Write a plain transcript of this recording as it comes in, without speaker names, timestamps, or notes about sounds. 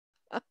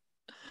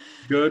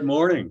Good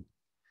morning.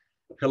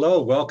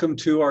 Hello, welcome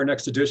to our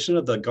next edition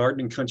of the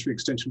Garden and Country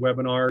Extension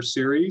webinar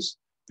series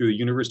through the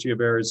University of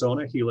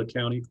Arizona, Gila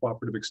County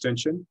Cooperative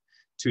Extension.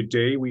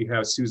 Today we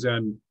have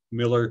Suzanne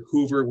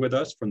Miller-Hoover with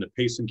us from the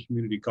Payson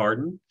Community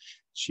Garden.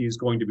 She's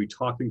going to be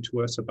talking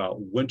to us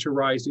about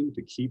winterizing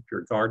to keep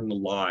your garden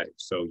alive,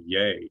 so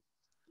yay.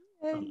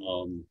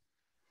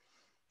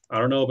 I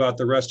don't know about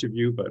the rest of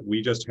you, but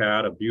we just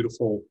had a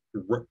beautiful,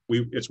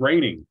 it's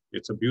raining.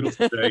 It's a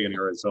beautiful day in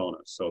Arizona.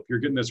 So if you're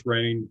getting this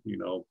rain, you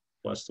know,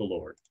 bless the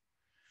Lord.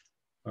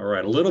 All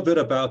right, a little bit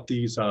about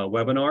these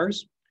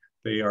webinars.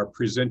 They are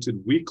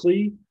presented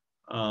weekly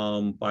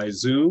by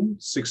Zoom,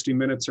 60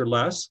 minutes or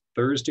less,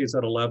 Thursdays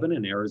at 11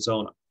 in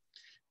Arizona.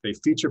 They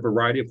feature a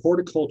variety of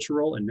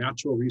horticultural and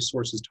natural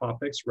resources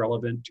topics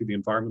relevant to the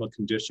environmental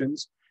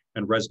conditions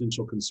and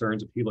residential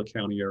concerns of Gila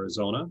County,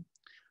 Arizona.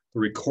 The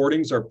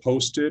recordings are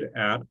posted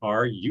at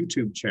our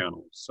YouTube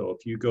channel. So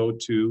if you go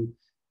to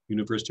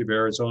University of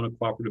Arizona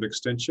Cooperative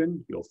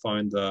Extension, you'll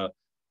find the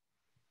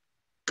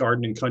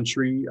Garden and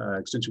Country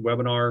Extension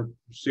webinar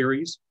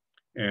series,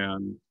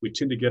 and we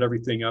tend to get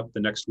everything up the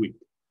next week.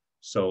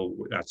 So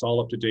that's all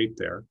up to date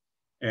there.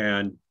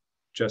 And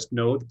just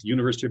know that the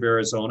University of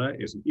Arizona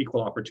is an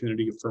equal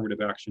opportunity affirmative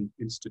action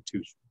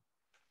institution.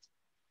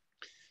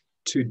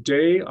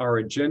 Today, our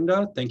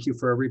agenda, thank you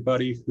for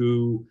everybody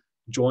who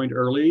joined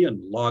early and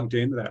logged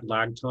in that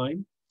lag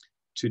time.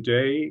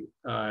 Today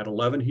at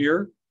 11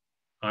 here,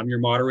 I'm your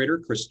moderator,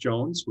 Chris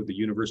Jones with the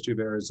University of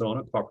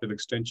Arizona Cooperative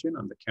Extension.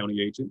 I'm the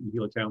county agent in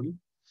Gila County.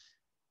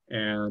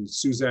 And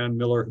Suzanne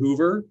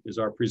Miller-Hoover is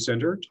our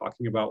presenter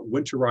talking about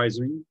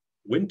winterizing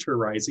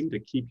to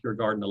keep your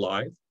garden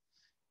alive.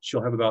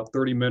 She'll have about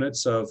 30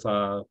 minutes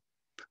of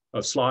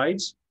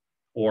slides,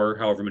 or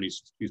however many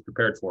she's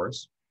prepared for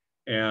us.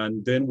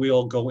 And then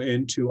we'll go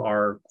into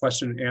our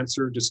question and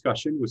answer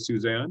discussion with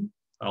Suzanne.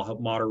 I'll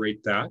help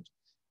moderate that.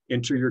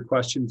 Enter your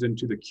questions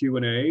into the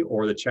Q&A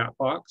or the chat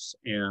box.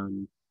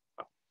 And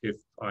if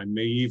I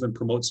may even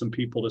promote some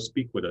people to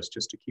speak with us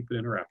just to keep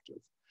it interactive.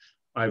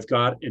 I've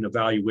got an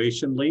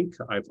evaluation link.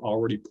 I've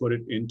already put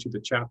it into the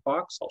chat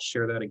box. I'll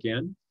share that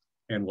again.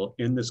 And we'll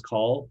end this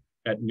call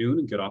at noon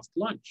and get off to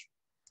lunch.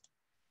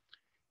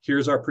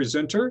 Here's our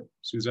presenter,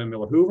 Suzanne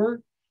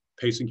Miller-Hoover,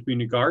 Payson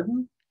Community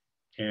Garden.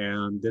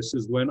 And this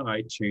is when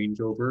I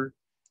change over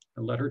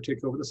and let her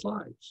take over the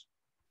slides.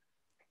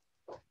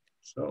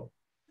 So.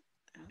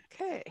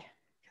 Okay,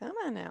 come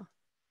on now.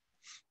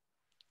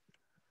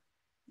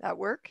 That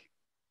work?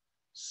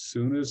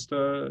 Soon as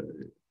there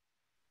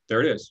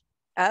it is.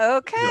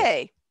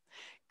 Okay,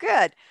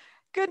 good.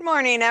 Good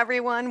morning,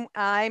 everyone.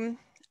 I'm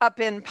up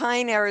in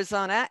Pine,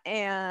 Arizona,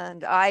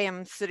 and I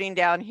am sitting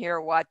down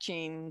here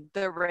watching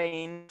the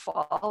rain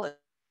fall.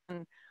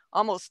 And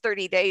almost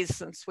 30 days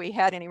since we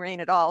had any rain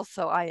at all,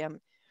 so I am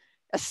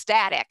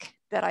ecstatic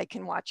that I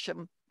can watch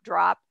them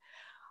drop.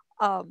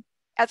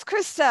 As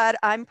Chris said,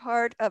 I'm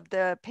part of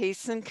the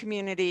Payson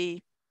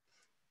Community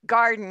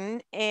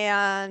Garden,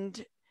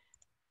 and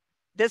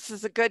this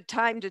is a good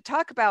time to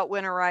talk about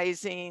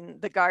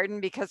winterizing the garden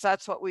because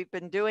that's what we've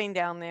been doing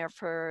down there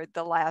for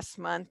the last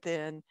month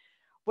and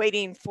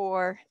waiting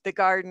for the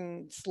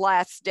garden's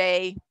last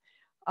day,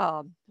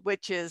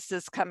 which is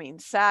this coming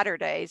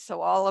Saturday.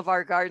 So all of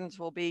our gardens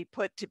will be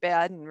put to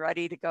bed and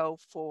ready to go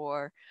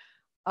for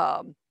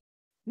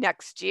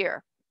next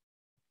year.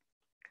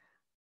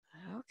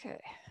 Okay.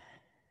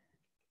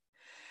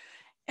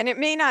 And it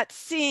may not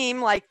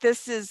seem like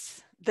this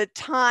is the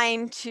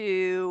time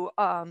to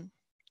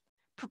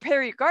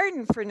prepare your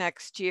garden for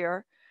next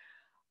year,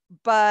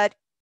 but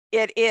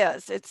it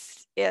is.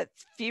 If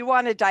you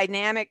want a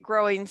dynamic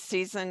growing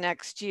season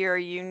next year,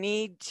 you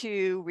need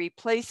to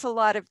replace a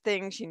lot of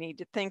things. You need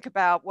to think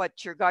about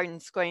what your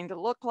garden's going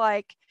to look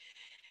like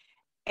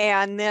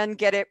and then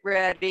get it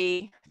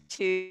ready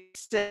to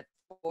sit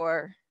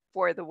for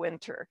the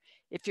winter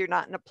if you're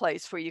not in a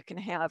place where you can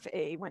have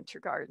a winter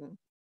garden.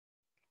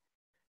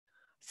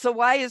 So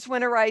why is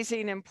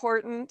winterizing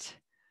important?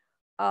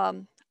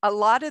 A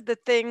lot of the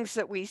things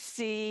that we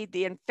see,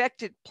 the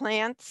infected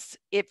plants,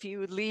 if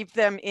you leave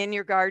them in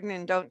your garden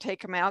and don't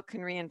take them out,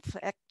 can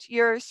reinfect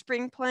your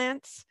spring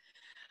plants.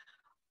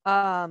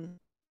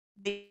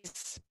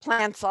 These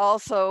plants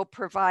also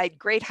provide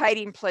great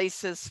hiding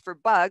places for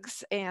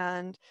bugs,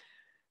 and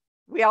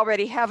we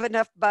already have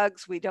enough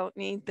bugs. We don't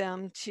need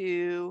them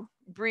to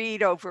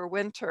breed over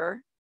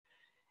winter.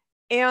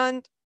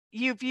 And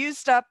you've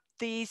used up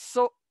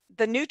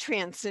the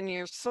nutrients in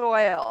your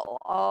soil,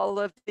 all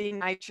of the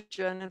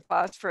nitrogen and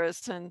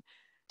phosphorus and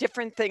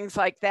different things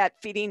like that,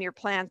 feeding your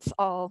plants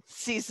all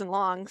season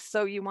long.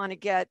 So you want to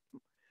get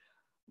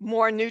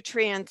more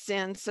nutrients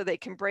in so they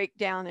can break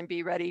down and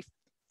be ready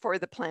for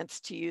the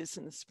plants to use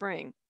in the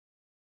spring.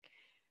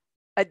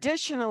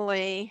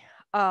 Additionally,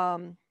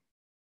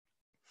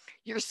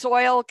 your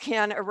soil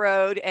can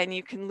erode and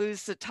you can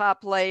lose the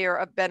top layer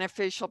of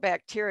beneficial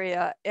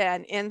bacteria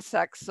and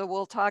insects. So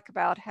we'll talk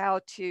about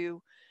how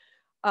to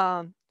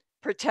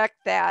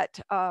protect that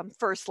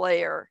first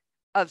layer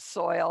of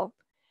soil.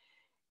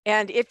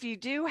 And if you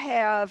do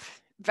have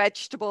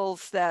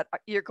vegetables that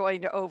you're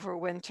going to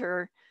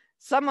overwinter.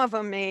 Some of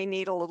them may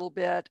need a little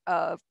bit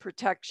of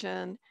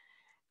protection.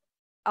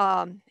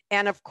 And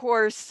of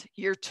course,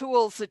 your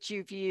tools that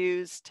you've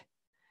used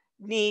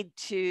need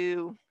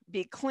to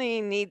be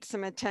clean, need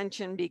some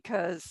attention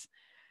because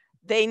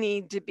they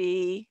need to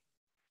be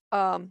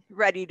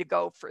ready to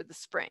go for the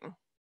spring.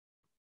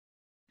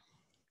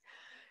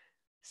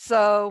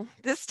 So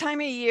this time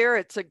of year,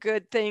 it's a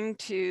good thing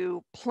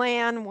to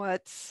plan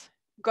what's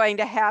going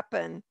to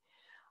happen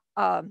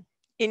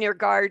in your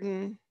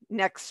garden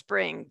next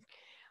spring.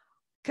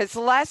 Because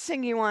the last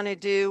thing you want to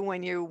do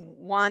when you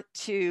want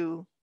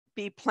to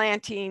be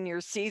planting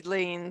your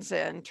seedlings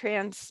and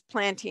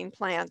transplanting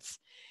plants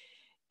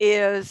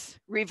is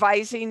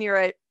revising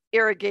your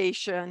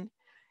irrigation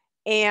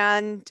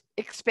and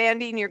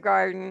expanding your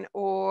garden,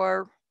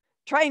 or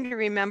trying to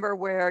remember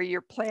where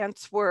your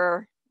plants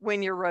were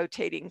when you're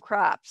rotating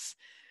crops.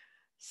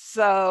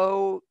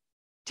 So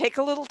take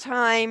a little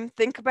time,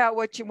 think about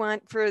what you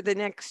want for the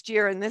next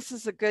year, and this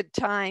is a good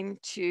time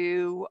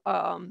to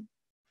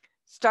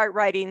start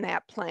writing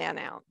that plan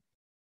out.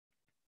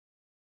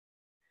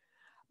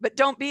 But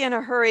don't be in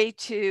a hurry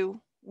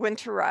to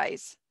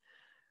winterize.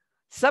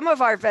 Some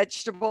of our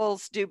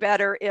vegetables do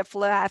better if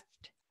left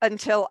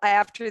until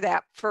after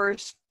that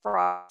first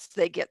frost.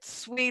 They get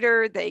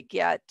sweeter, they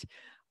get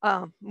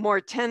more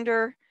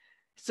tender,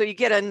 so you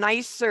get a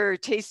nicer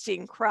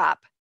tasting crop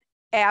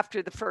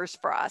after the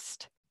first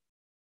frost.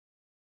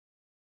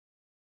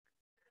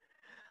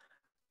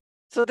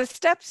 So the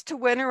steps to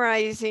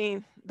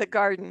winterizing the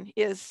garden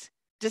is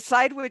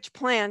decide which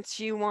plants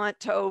you want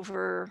to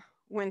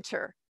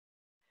overwinter,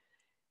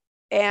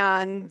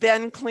 and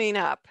then clean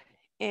up.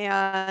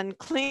 And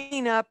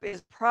cleaning up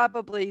is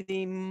probably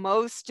the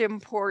most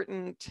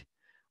important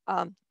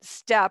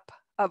step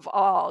of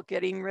all,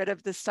 getting rid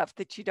of the stuff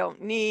that you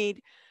don't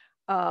need,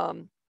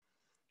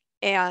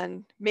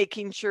 and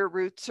making sure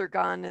roots are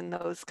gone and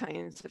those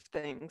kinds of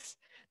things.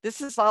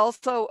 This is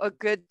also a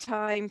good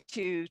time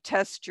to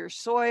test your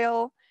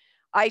soil.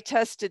 I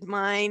tested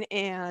mine,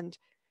 and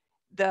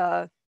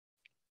the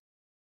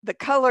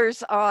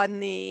colors on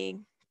the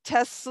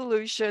test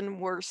solution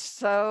were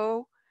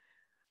so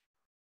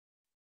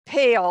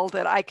pale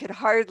that I could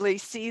hardly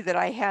see that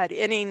I had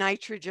any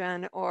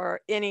nitrogen or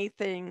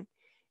anything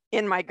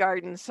in my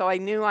garden. So I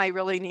knew I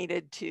really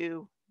needed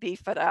to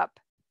beef it up.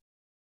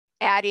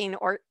 Adding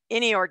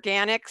any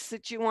organics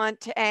that you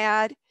want to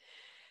add,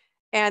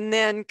 and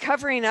then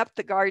covering up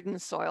the garden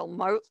soil,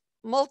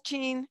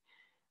 mulching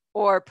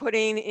or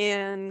putting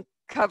in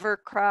cover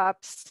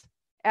crops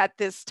at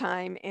this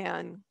time,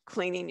 and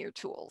cleaning your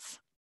tools.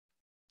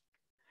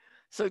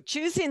 So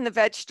choosing the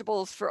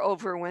vegetables for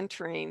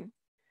overwintering,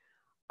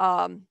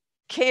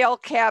 kale,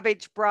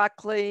 cabbage,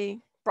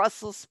 broccoli,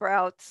 Brussels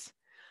sprouts.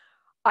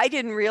 I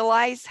didn't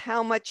realize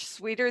how much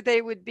sweeter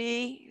they would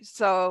be.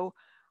 So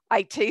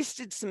I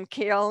tasted some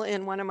kale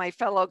in one of my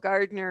fellow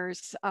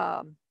gardeners'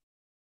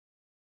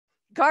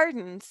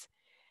 gardens,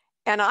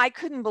 and I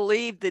couldn't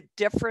believe the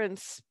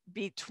difference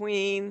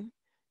between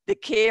the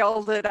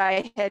kale that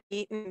I had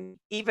eaten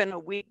even a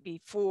week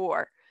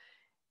before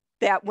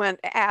that went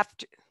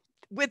after,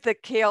 with the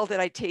kale that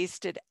I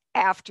tasted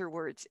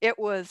afterwards. It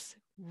was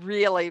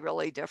really,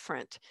 really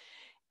different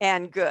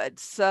and good.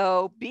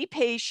 So be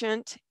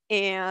patient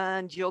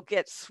and you'll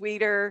get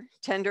sweeter,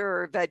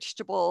 tenderer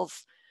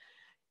vegetables.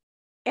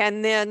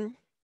 And then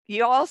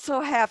you also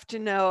have to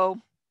know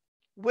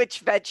which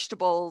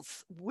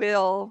vegetables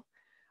will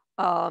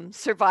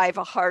survive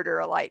a hard or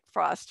a light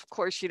frost. Of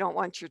course, you don't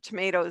want your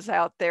tomatoes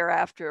out there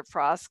after a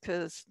frost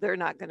because they're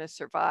not going to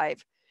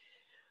survive.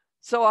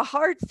 So a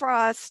hard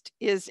frost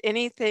is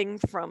anything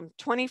from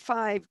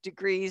 25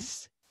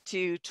 degrees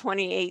to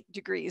 28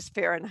 degrees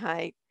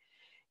Fahrenheit.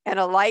 And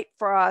a light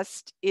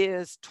frost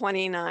is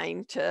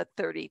 29 to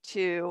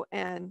 32.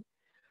 And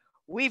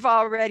we've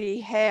already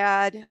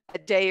had a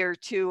day or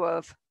two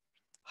of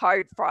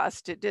hard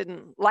frost. It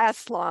didn't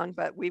last long,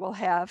 but we will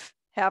have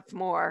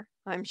more,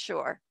 I'm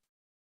sure.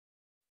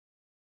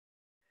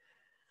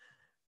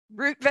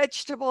 Root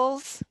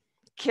vegetables,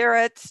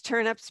 carrots,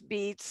 turnips,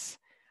 beets,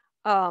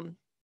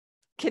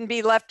 can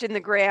be left in the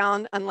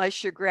ground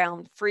unless your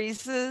ground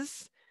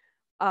freezes.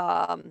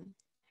 And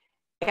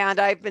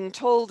I've been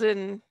told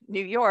in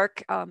New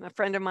York, a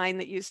friend of mine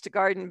that used to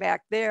garden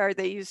back there,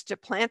 they used to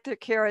plant their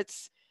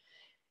carrots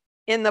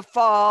in the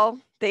fall.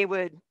 They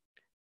would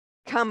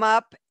come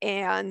up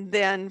and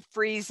then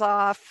freeze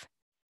off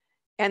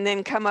and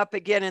then come up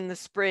again in the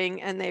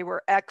spring, and they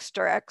were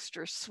extra,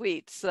 extra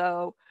sweet.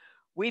 So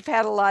we've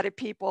had a lot of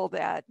people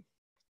that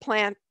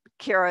plant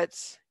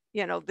carrots,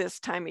 you know, this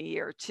time of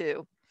year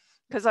too,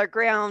 because our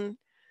ground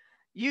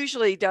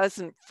usually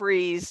doesn't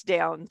freeze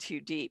down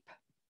too deep.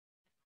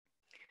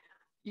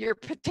 Your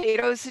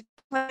potatoes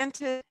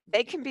planted,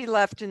 they can be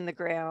left in the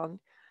ground.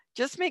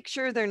 Just make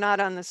sure they're not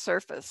on the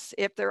surface.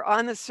 If they're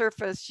on the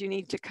surface, you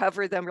need to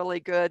cover them really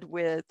good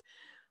with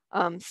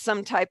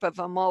some type of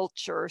a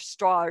mulch or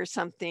straw or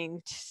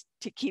something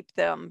to keep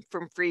them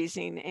from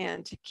freezing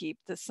and to keep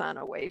the sun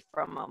away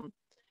from them.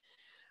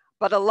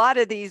 but a lot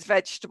of these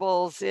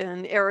vegetables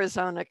in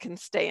Arizona can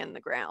stay in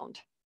the ground.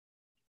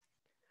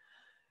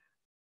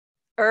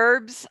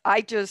 Herbs,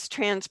 I just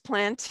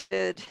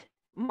transplanted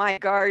my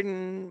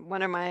garden.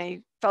 One of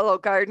my fellow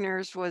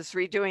gardeners was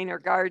redoing her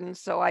garden,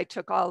 so I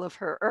took all of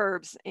her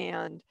herbs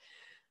and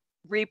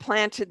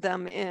replanted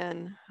them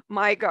in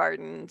my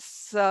garden.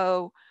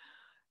 So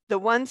the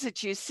ones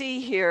that you see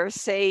here,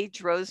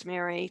 sage,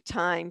 rosemary,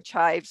 thyme,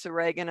 chives,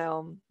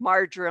 oregano,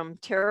 marjoram,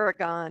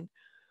 tarragon,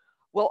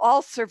 will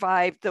all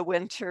survive the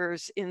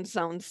winters in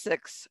zone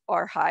 6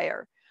 or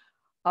higher.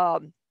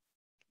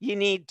 You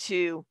need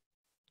to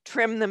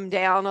trim them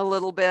down a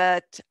little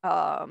bit,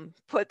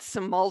 put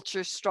some mulch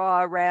or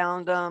straw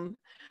around them.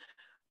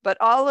 But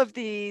all of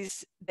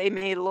these, they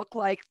may look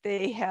like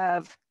they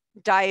have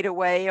died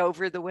away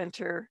over the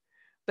winter,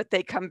 but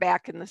they come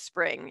back in the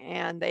spring,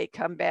 and they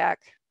come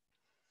back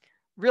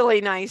really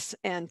nice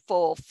and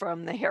full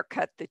from the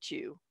haircut that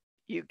you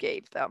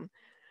gave them.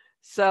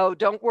 So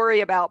don't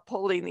worry about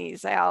pulling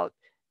these out.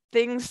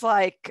 Things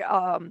like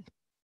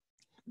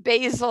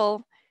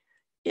basil,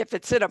 if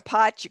it's in a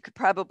pot, you could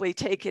probably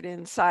take it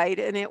inside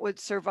and it would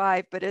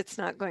survive, but it's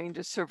not going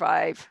to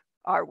survive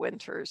our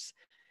winters.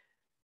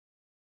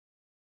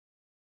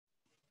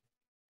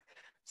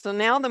 So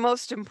now the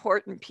most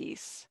important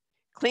piece,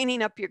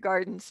 cleaning up your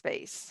garden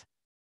space.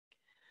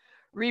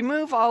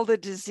 Remove all the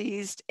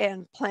diseased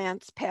and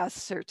plants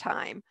past their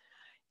time.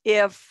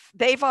 If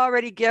they've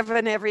already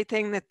given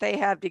everything that they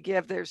have to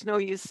give, there's no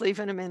use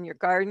leaving them in your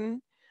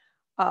garden.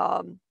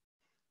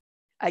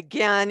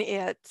 Again,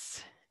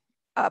 it's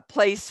a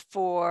place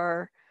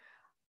for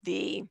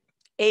the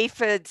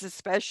aphids,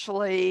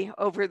 especially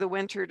over the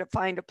winter, to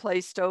find a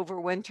place to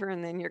overwinter,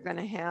 and then you're going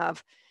to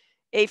have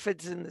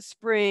aphids in the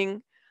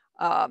spring.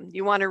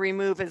 You want to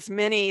remove as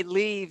many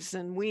leaves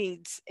and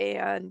weeds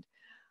and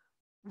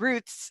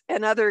roots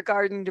and other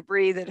garden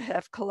debris that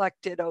have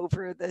collected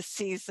over the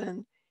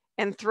season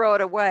and throw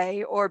it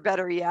away, or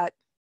better yet,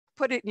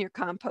 put it in your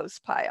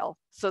compost pile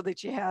so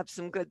that you have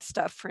some good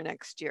stuff for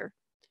next year.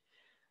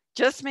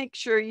 Just make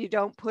sure you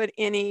don't put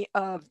any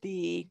of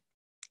the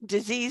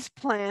diseased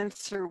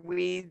plants or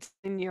weeds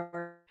in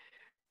your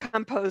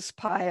compost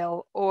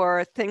pile,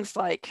 or things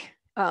like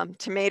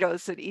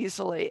tomatoes that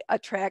easily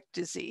attract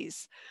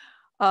disease.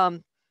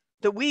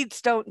 The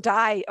weeds don't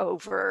die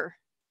over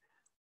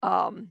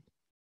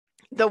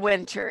the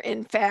winter.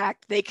 In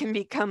fact, they can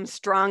become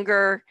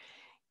stronger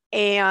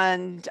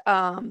and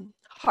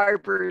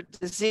harbor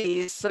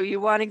disease. So you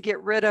want to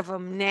get rid of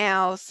them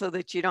now so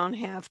that you don't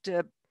have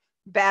to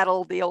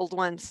battle the old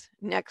ones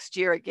next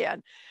year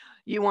again.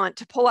 You want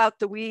to pull out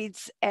the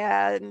weeds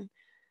and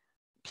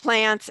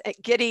plants,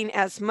 getting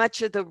as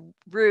much of the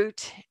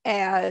root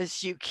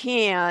as you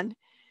can.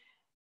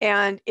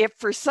 And if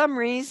for some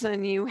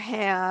reason you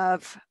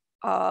have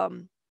a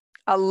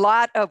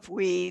lot of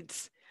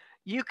weeds,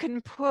 you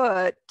can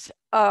put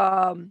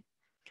a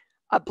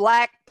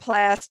black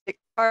plastic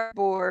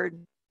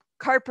cardboard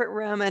carpet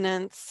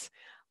remnants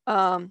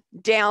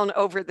down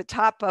over the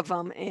top of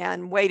them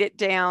and weight it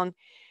down.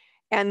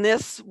 And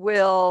this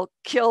will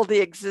kill the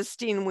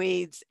existing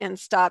weeds and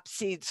stop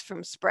seeds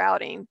from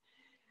sprouting.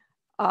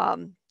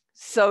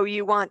 So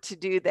you want to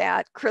do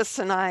that. Chris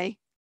and I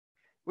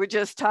were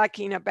just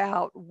talking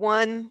about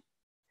one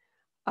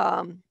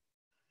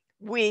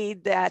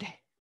weed that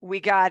we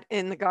got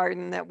in the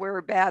garden that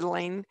we're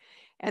battling,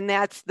 and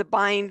that's the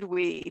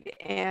bindweed.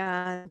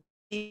 And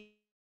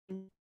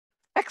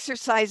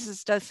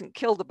exercises doesn't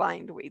kill the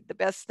bindweed. The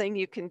best thing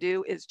you can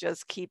do is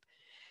just keep,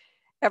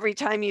 every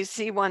time you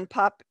see one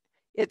pop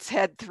its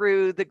head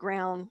through the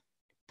ground,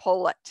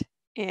 pull it.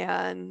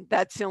 And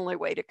that's the only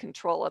way to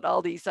control it.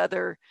 All these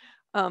other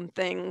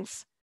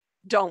things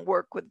don't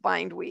work with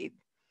bindweed.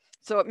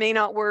 So it may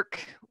not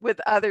work with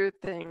other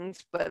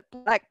things, but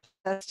black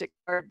plastic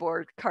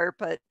cardboard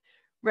carpet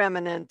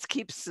remnants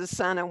keeps the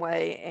sun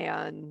away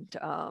and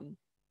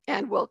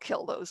will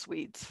kill those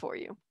weeds for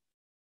you.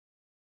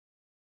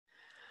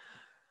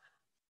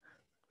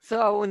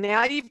 So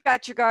now you've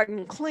got your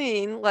garden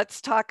clean,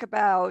 let's talk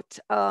about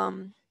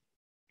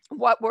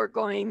what we're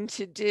going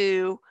to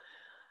do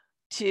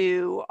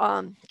to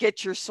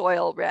get your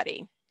soil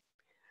ready.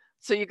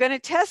 So you're going to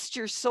test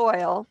your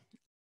soil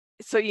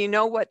so you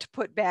know what to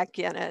put back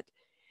in it.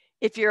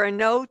 If you're a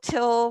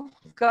no-till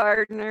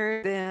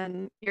gardener,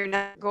 then you're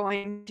not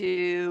going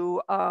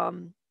to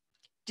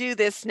do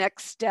this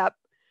next step,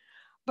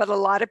 but a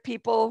lot of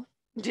people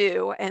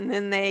do, and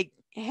then they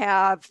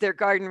have their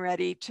garden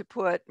ready to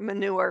put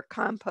manure,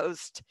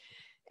 compost,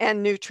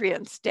 and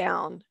nutrients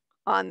down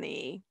on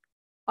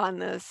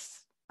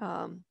this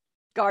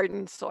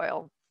garden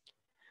soil.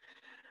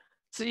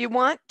 So you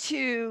want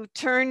to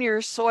turn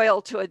your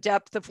soil to a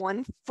depth of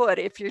 1 foot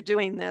if you're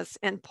doing this,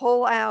 and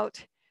pull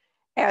out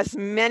as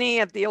many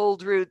of the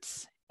old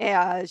roots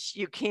as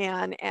you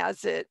can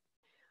as it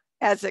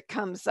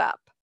comes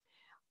up.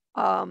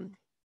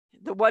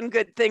 The one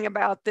good thing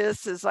about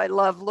this is I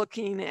love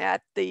looking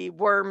at the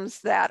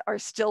worms that are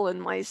still in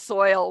my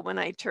soil. When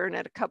I turned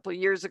it a couple of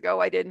years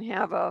ago, I didn't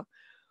have a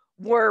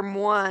worm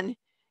one,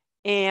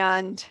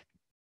 and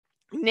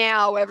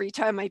now every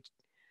time I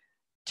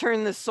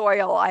turn the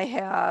soil, I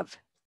have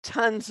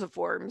tons of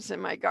worms in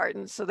my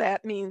garden. So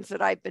that means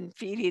that I've been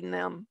feeding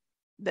them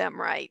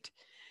right.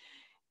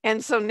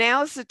 And so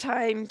now's the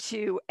time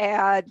to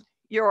add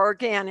your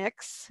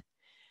organics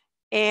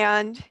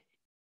and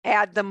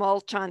add the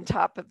mulch on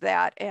top of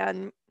that.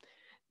 And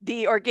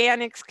the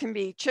organics can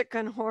be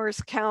chicken,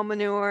 horse, cow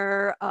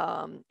manure.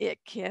 It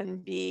can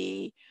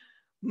be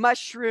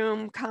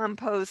mushroom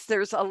compost.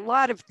 There's a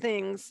lot of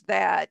things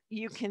that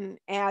you can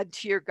add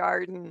to your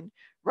garden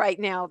right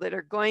now that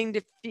are going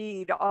to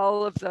feed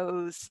all of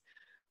those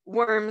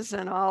worms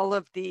and all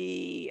of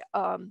the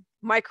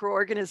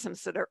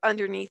microorganisms that are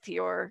underneath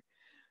your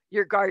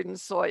garden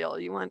soil.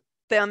 You want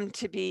them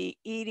to be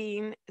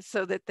eating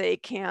so that they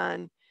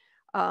can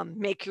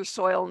make your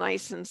soil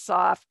nice and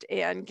soft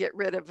and get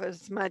rid of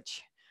as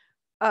much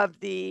of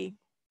the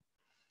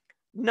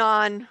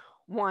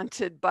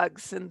non-wanted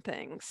bugs and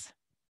things.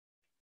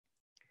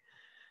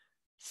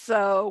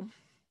 So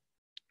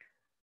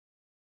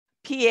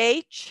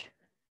pH,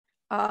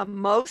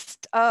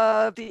 most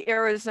of the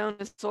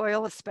Arizona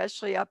soil,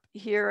 especially up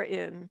here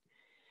in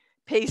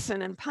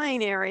Payson and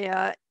Pine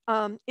area,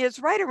 is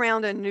right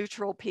around a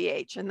neutral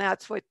pH, and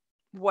that's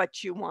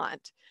what you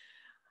want.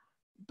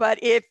 But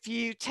if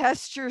you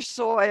test your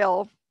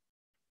soil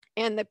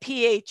and the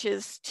pH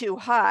is too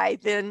high,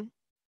 then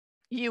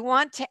you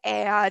want to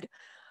add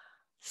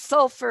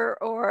sulfur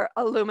or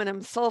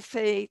aluminum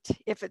sulfate.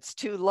 If it's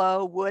too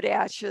low, wood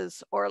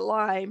ashes or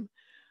lime.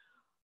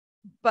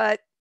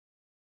 But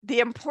the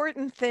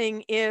important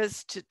thing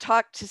is to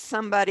talk to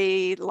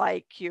somebody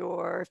like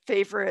your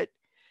favorite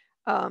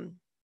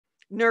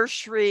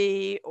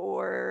nursery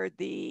or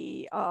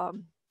the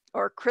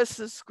or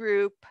Chris's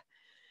group,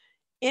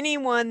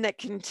 anyone that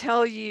can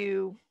tell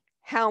you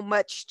how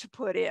much to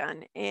put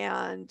in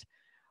and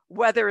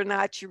whether or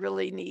not you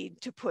really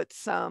need to put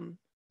some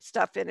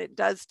stuff in. It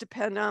does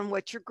depend on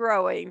what you're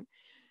growing,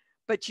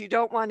 but you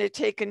don't want to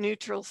take a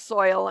neutral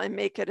soil and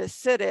make it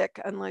acidic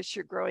unless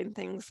you're growing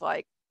things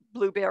like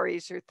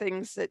blueberries or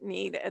things that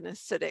need an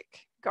acidic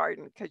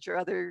garden, because your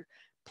other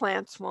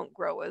plants won't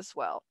grow as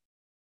well.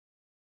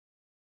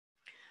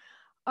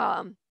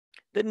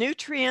 The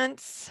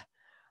nutrients,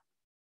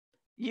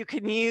 you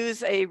can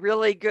use a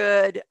really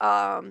good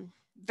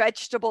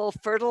vegetable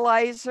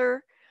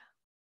fertilizer.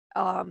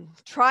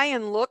 Try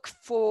and look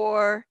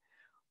for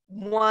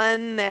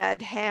one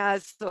that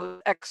has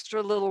those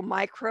extra little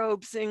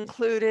microbes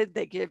included.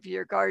 They give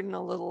your garden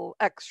a little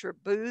extra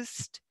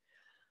boost.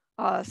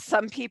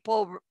 Some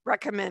people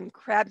recommend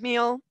crab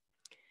meal,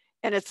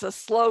 and it's a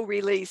slow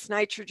release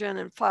nitrogen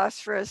and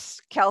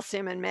phosphorus,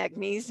 calcium and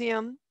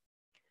magnesium.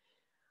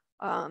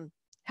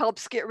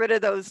 Helps get rid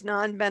of those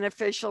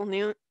non-beneficial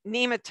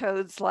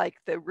nematodes like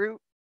the root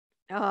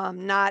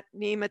knot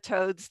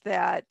nematodes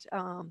that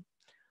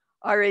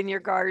are in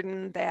your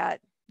garden that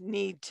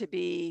need to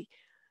be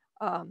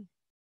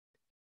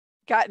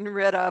gotten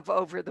rid of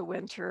over the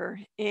winter,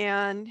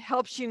 and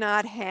helps you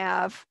not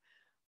have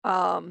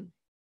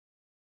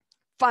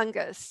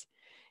fungus.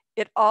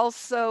 It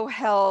also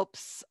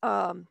helps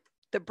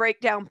the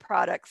breakdown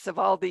products of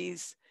all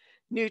these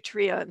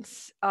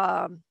nutrients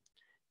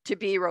to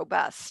be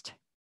robust.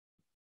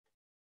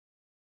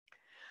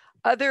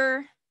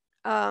 Other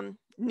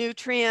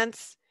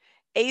nutrients,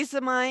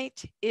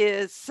 azomite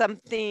is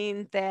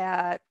something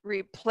that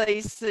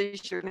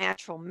replaces your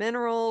natural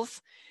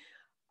minerals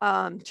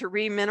to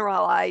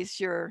remineralize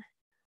your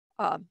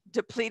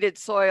depleted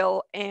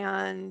soil,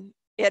 and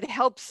it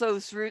helps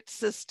those root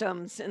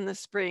systems in the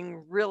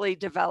spring really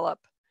develop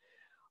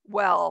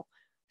well.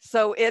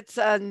 So it's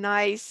a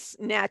nice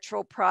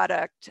natural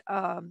product.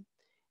 And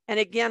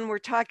again, we're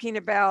talking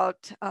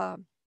about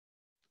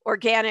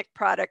organic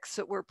products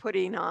that we're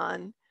putting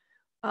on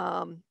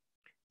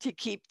to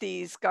keep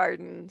these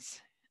gardens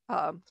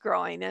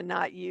growing and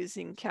not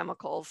using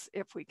chemicals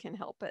if we can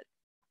help it.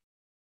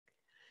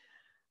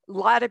 A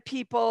lot of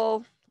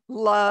people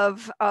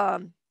love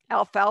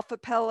alfalfa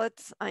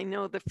pellets. I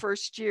know the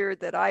first year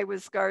that I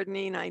was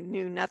gardening, I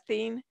knew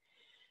nothing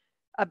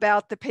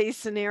about the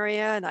Payson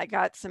area, and I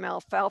got some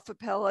alfalfa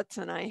pellets,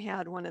 and I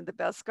had one of the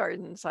best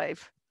gardens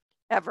I've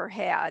ever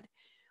had.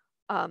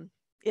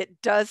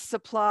 It does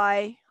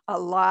supply a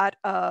lot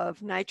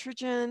of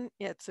nitrogen.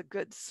 It's a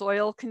good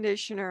soil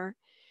conditioner,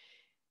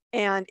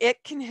 and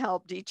it can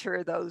help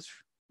deter those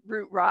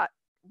root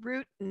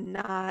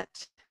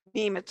knot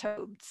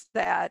nematodes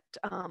that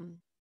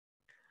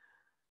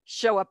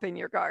show up in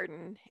your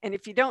garden. And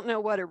if you don't know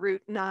what a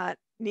root knot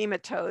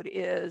nematode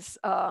is,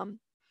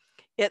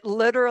 it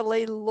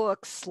literally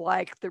looks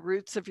like the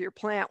roots of your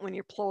plant when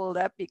you pull it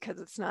up because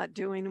it's not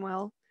doing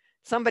well.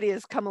 Somebody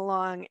has come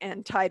along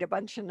and tied a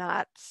bunch of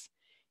knots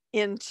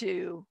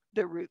into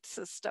the root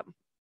system.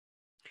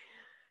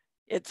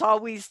 It's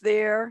always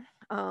there.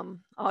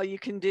 All you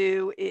can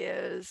do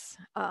is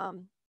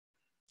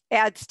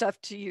add stuff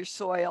to your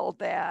soil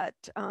that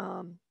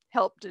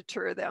help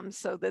deter them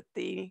so that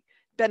the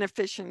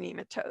beneficial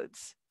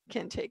nematodes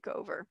can take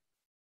over.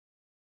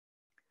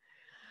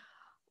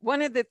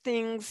 One of the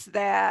things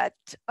that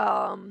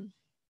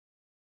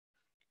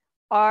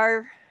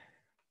our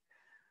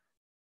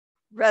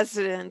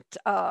resident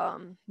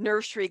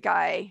nursery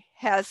guy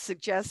has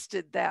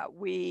suggested that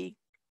we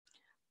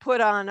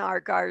put on our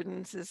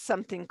gardens is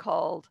something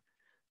called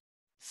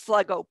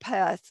Sluggo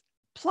Pest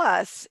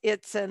Plus.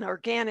 It's an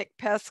organic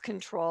pest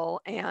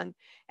control, and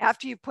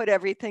after you put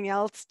everything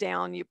else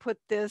down, you put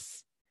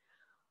this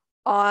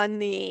on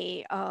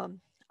the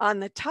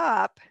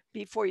top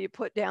before you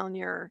put down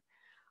your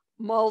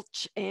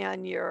mulch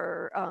and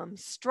your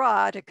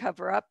straw to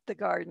cover up the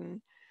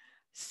garden,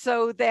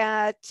 so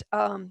that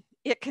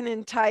it can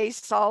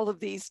entice all of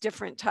these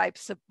different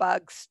types of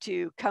bugs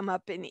to come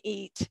up and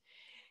eat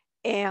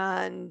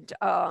and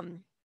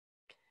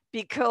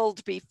be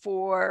killed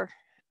before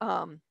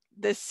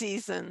the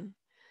season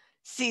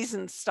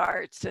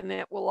starts, and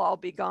it will all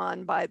be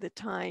gone by the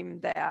time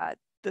that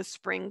the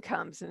spring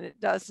comes, and it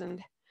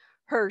doesn't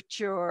hurt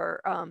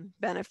your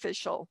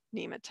beneficial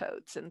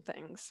nematodes and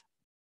things.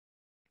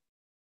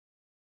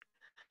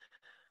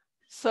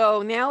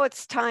 So now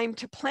it's time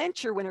to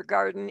plant your winter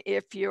garden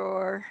if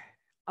you're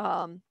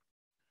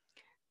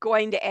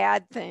going to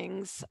add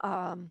things.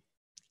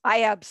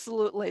 I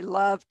absolutely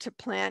love to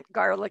plant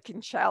garlic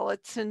and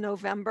shallots in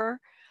November,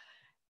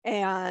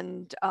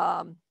 and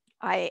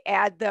I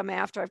add them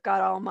after I've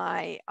got all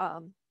my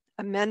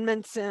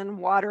amendments in,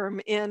 water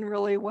them in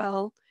really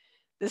well.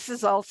 This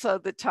is also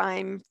the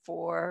time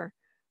for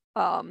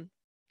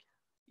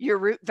your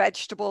root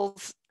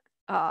vegetables,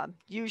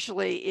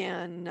 usually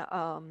in,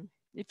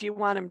 if you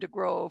want them to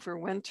grow over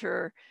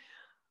winter,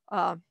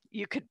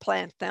 you could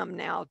plant them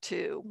now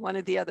too. One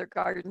of the other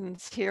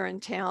gardens here in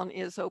town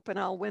is open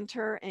all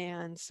winter,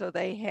 and so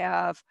they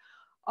have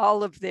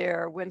all of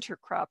their winter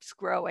crops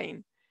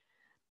growing.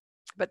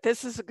 But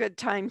this is a good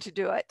time to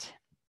do it.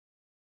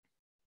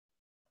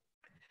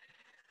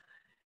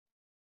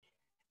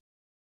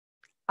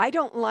 I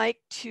don't like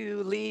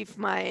to leave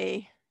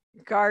my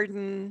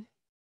garden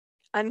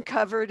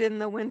uncovered in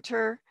the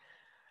winter,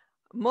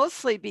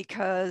 mostly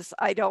because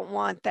I don't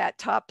want that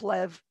top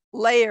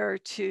layer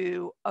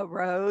to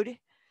erode,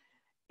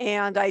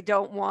 and I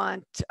don't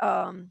want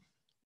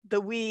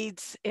the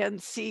weeds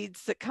and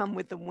seeds that come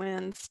with the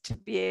winds to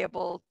be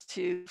able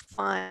to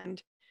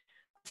find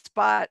a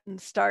spot and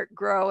start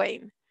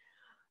growing.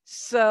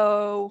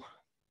 So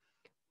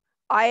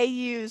I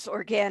use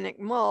organic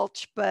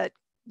mulch, but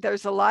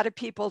there's a lot of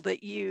people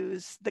that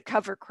use the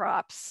cover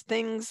crops,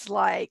 things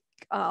like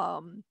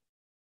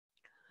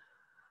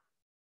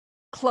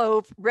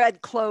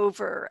red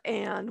clover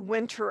and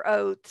winter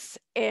oats,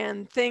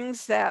 and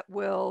things that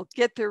will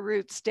get their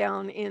roots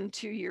down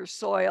into your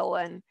soil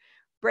and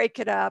break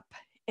it up,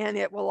 and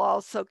it will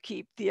also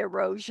keep the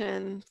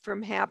erosion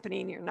from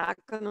happening. You're not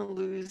going to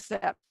lose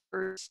that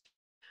first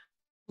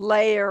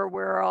layer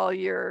where all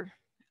your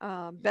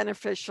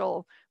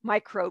beneficial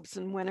microbes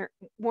and winter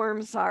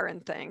worms are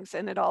and things,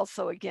 and it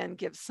also again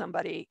gives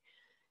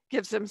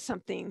them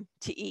something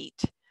to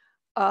eat.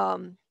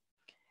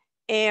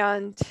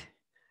 And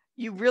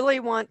you really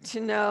want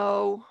to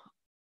know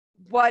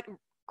what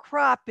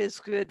crop is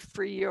good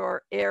for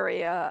your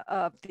area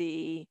of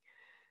the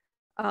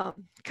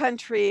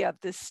country, of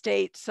the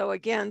state. So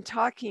again,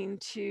 talking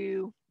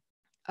to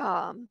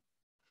the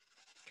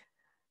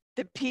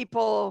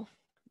people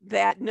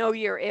that know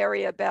your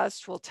area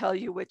best will tell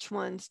you which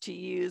ones to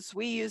use.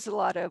 We use a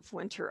lot of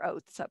winter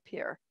oats up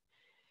here.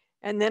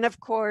 And then of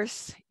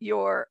course,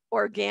 your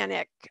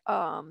organic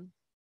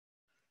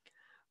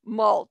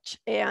mulch,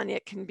 and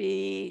it can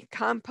be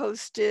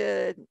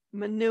composted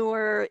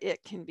manure,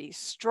 it can be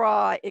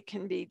straw, it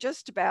can be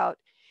just about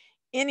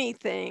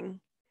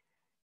anything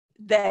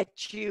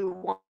that you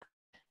want.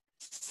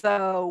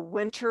 So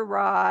winter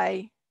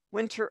rye,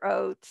 winter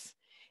oats,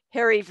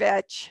 hairy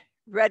vetch,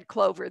 red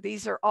clover,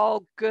 these are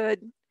all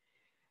good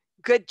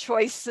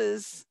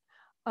choices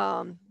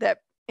and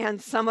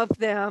some of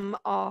them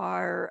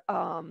are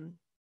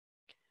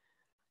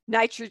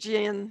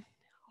nitrogen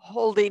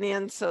holding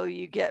in, so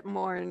you get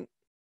more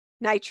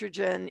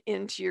nitrogen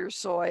into your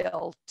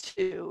soil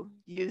too,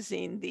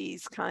 using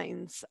these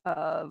kinds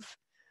of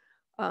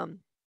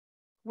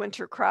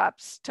winter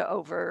crops to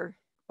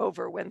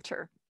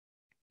overwinter.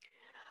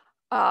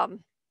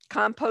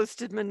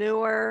 Composted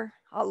manure,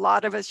 a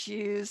lot of us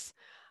use.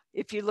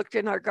 If you looked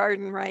in our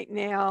garden right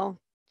now,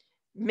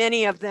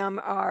 many of them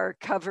are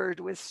covered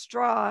with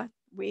straw.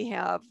 We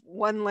have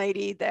one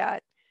lady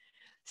that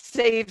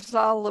saves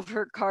all of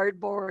her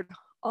cardboard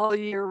all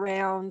year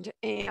round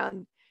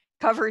and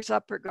covers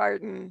up her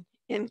garden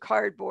in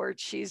cardboard.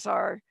 She's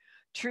our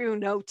true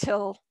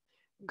no-till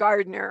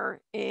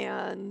gardener,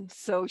 and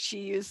so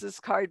she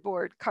uses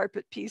cardboard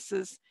carpet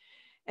pieces,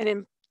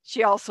 and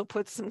she also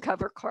puts some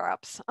cover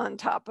crops on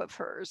top of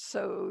hers.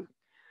 So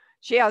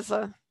she has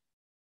a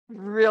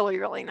really,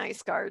 really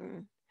nice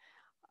garden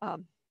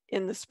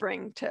in the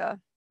spring to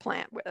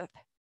plant with.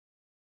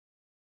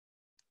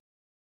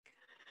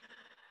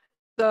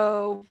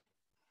 So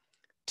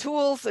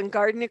tools and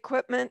garden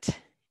equipment,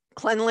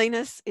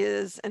 cleanliness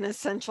is an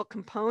essential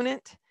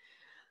component.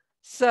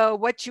 So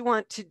what you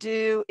want to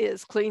do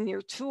is clean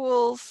your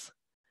tools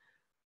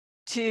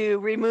to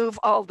remove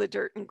all the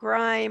dirt and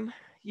grime.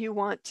 You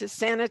want to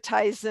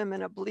sanitize them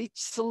in a bleach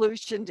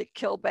solution to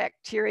kill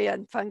bacteria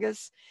and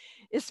fungus,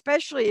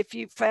 especially if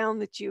you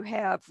found that you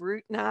have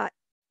root knot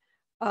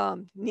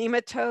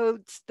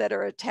nematodes that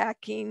are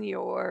attacking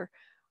your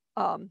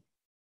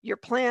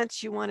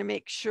plants. You want to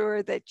make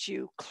sure that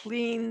you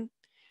clean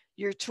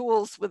your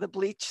tools with a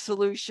bleach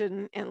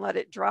solution and let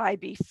it dry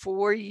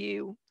before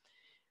you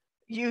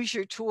use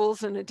your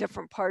tools in a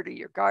different part of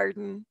your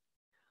garden.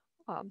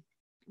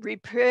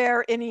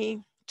 Repair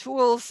any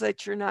tools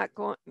that you're not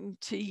going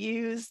to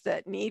use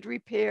that need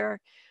repair.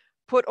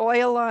 Put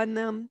oil on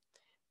them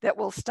that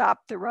will stop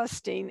the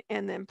rusting,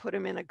 and then put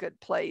them in a good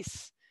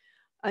place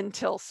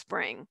until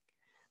spring.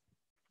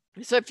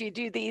 So if you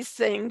do these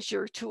things,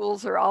 your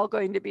tools are all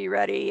going to be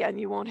ready and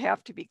you won't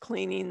have to be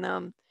cleaning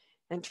them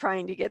and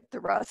trying to get the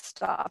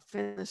rust off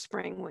in the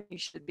spring when you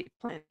should be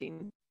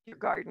planting your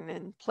garden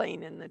and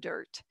playing in the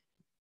dirt.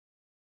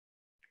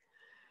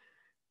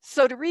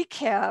 So to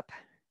recap,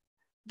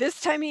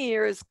 this time of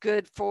year is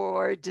good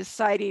for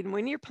deciding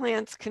when your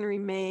plants can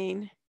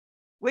remain,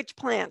 which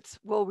plants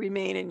will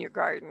remain in your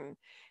garden,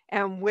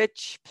 and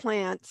which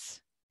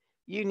plants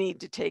you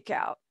need to take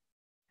out.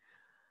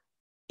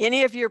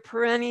 Any of your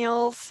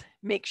perennials,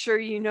 make sure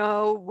you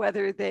know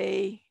whether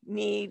they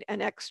need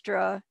an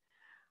extra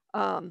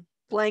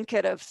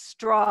blanket of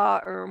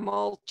straw or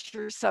mulch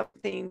or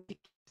something to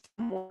keep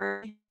them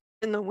warm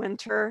in the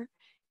winter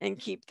and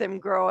keep them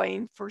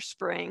growing for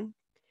spring.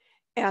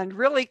 And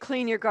really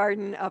clean your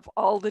garden of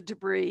all the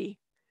debris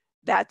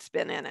that's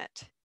been in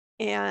it.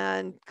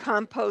 And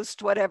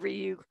compost whatever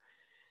you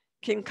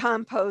can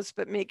compost,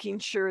 but making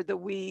sure the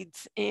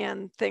weeds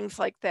and things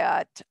like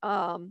that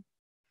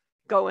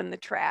go in the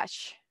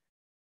trash.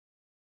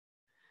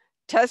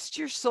 Test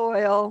your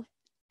soil,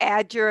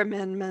 add your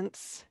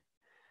amendments,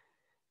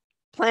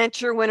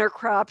 plant your winter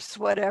crops,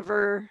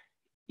 whatever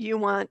you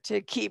want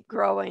to keep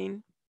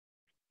growing,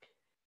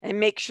 and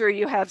make sure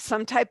you have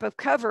some type of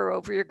cover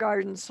over your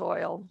garden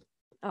soil.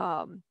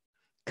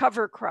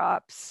 Cover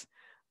crops,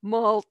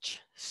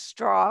 mulch,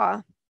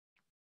 straw,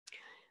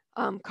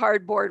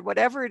 cardboard,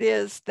 whatever it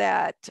is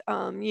that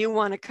you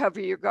want to cover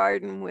your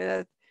garden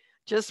with,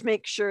 just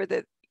make sure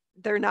that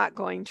they're not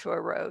going to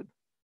erode.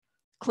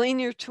 Clean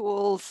your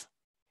tools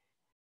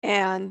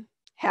and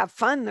have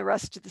fun the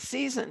rest of the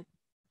season.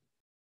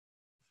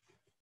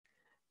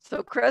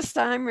 So Chris,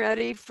 I'm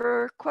ready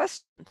for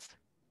questions.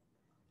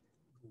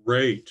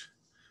 Great.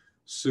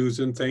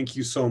 Susan, thank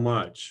you so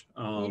much.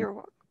 You're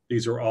welcome.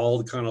 These are all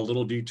the kind of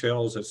little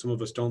details that some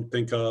of us don't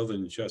think of,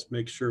 and just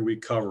make sure we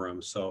cover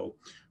them. So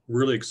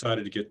really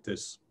excited to get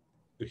this,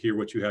 to hear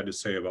what you had to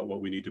say about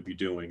what we need to be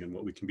doing and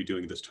what we can be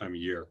doing this time of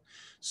year.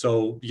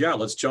 So yeah,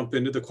 let's jump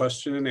into the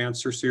question and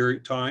answer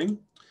series time.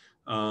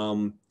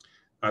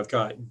 I've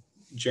got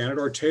Janet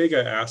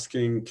Ortega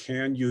asking,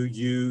 can you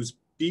use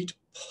beet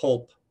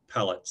pulp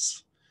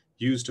pellets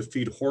used to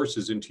feed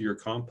horses into your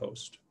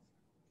compost?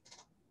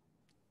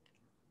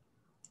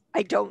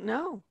 I don't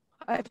know.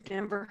 I've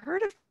never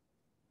heard of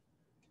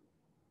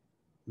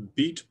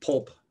beet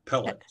pulp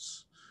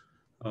pellets.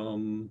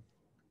 I'm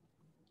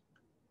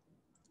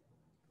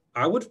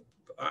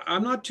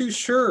not too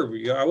sure.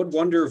 I would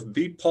wonder if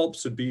beet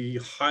pulps would be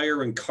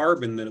higher in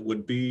carbon than it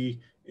would be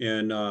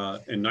in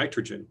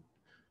nitrogen.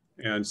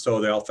 And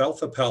so the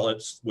alfalfa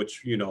pellets,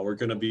 which, you know, are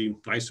going to be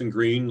nice and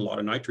green, a lot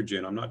of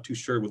nitrogen. I'm not too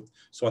sure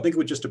so I think it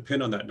would just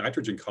depend on that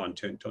nitrogen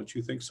content. Don't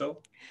you think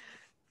so?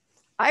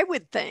 I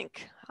would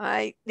think,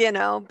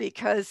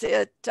 because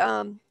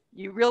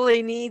you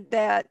really need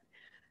that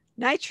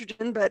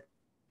nitrogen, but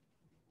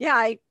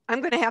yeah, I'm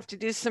going to have to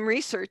do some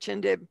research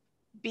into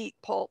beet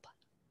pulp.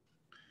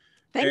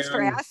 Thanks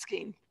for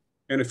asking.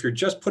 And if you're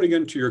just putting it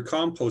into your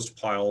compost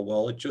pile,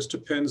 well, it just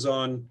depends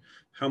on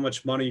how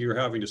much money you're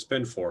having to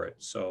spend for it.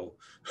 So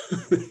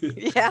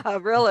yeah,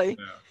 really.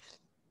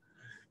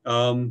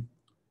 Yeah.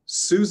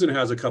 Susan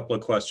has a couple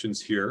of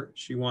questions here.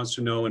 She wants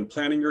to know, in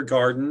planting your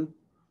garden,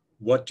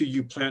 what do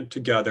you plant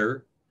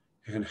together,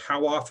 and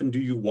how often do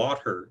you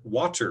water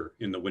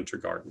in the winter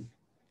garden?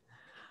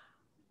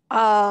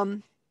 I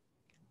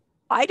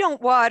don't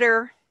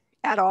water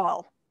at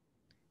all.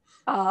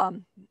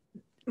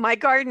 My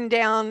garden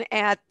down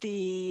at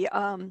the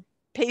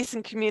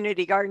Payson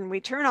Community Garden, we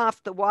turn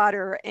off the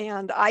water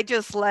and I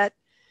just let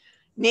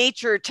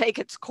nature take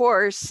its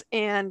course.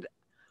 And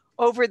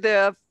over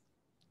the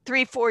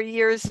 3-4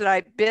 years that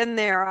I've been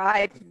there,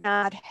 I've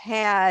not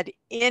had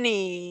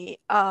any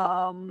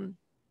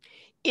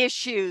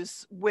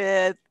issues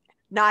with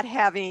not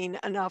having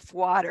enough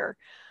water.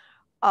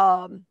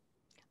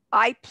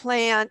 I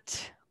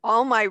plant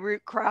all my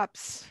root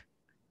crops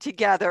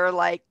together,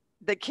 like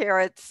the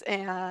carrots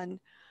and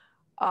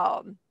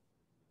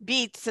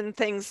beets and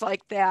things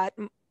like that.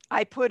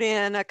 I put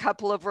in a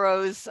couple of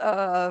rows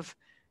of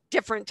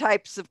different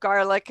types of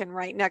garlic, and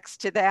right next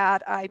to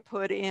that, I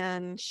put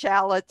in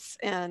shallots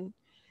and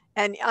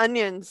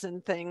onions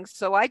and things.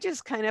 So I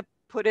just kind of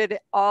put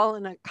it all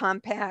in a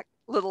compact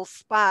little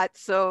spot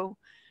so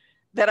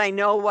that I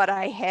know what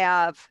I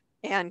have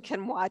and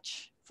can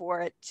watch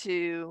for it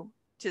to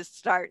to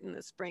start in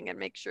the spring and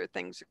make sure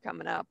things are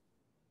coming up.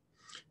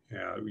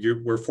 Yeah,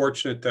 we're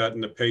fortunate that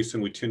in the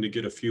Payson we tend to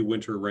get a few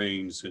winter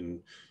rains, and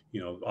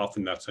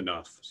often that's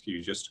enough. So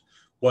you just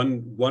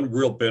one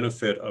real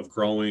benefit of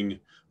growing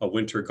a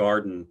winter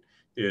garden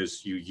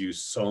is you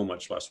use so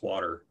much less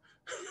water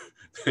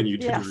than you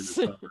do during the Yes.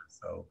 summer.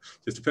 So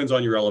just depends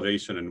on your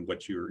elevation and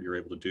what you're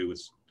able to do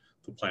with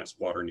the plant's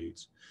water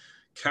needs.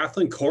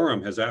 Kathleen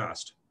Coram has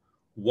asked,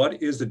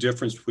 what is the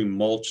difference between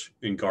mulch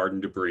and garden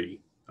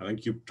debris? I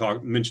think you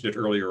mentioned it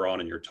earlier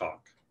on in your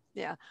talk.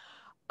 Yeah.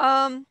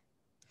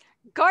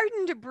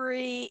 Garden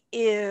debris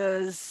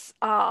is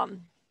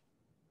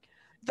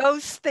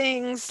those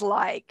things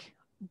like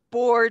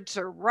boards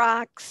or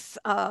rocks,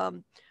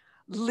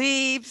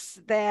 leaves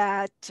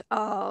that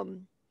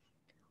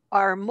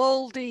are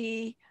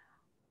moldy.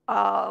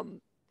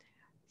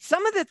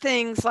 Some of the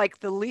things like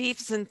the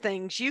leaves and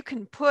things you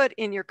can put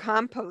in your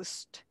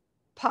compost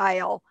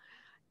pile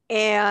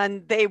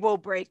and they will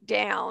break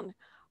down.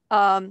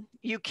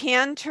 You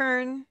can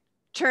turn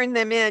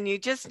them in. You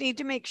just need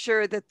to make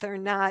sure that they're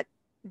not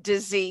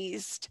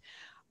diseased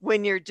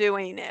when you're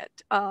doing it.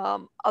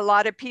 A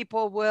lot of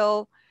people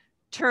will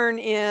turn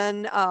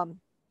in,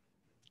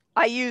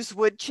 I use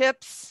wood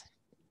chips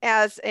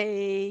as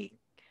a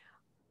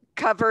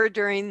cover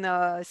during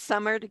the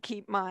summer to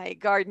keep my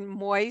garden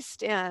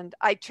moist, and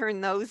I turn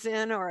those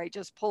in, or I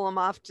just pull them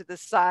off to the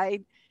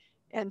side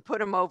and put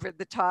them over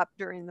the top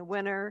during the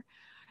winter.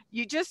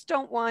 You just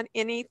don't want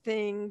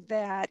anything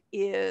that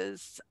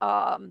is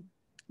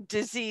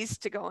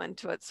diseased to go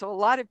into it. So a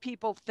lot of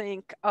people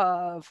think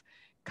of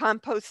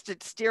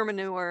composted steer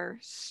manure,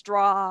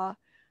 straw,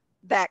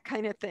 that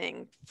kind of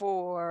thing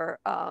for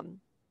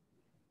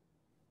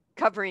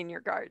covering your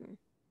garden.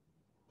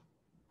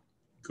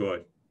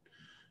 Good.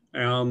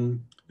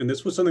 And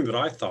this was something that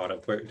I thought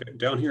of.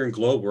 Down here in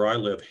Globe, where I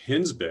live,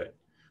 hensbit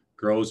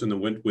grows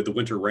with the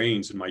winter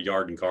rains in my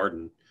yard and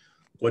garden.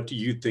 What do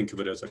you think of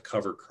it as a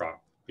cover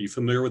crop? Are you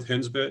familiar with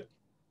hensbit?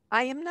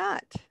 I am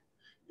not.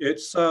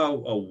 It's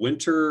a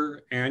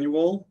winter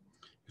annual.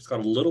 It's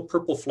got a little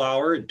purple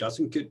flower. It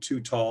doesn't get too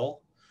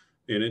tall,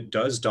 and it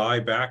does die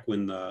back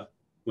when the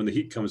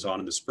heat comes on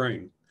in the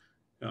spring.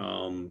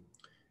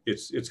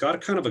 It's got a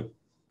kind of a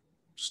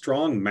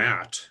strong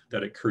mat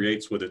that it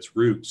creates with its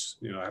roots.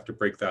 I have to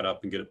break that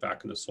up and get it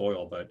back in the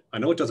soil, but I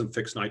know it doesn't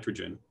fix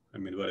nitrogen. I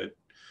mean,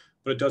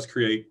 but it does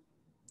create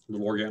a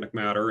little organic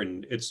matter,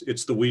 and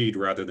it's the weed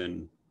rather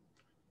than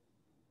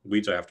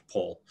weeds I have to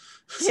pull.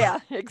 Yeah,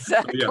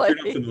 exactly. So yeah, if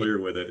you're not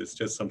familiar with it, it's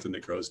just something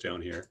that grows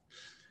down here.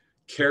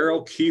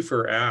 Carol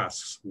Kiefer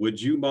asks,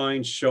 would you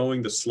mind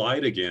showing the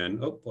slide again?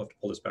 Oh, we'll have to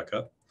pull this back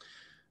up.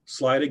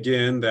 Slide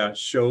again that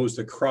shows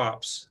the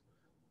crops,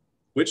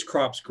 which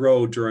crops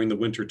grow during the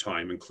winter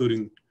time,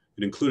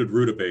 included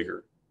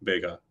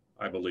rutabaga,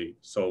 I believe.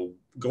 So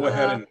go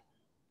ahead and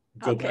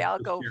go okay, back I'll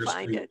to go your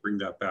find screen, it. bring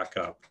that back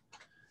up.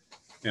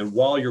 And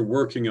while you're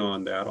working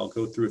on that, I'll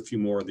go through a few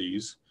more of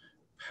these.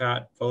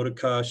 Pat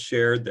Vodika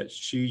shared that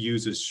she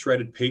uses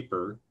shredded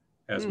paper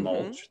as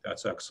mulch.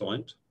 That's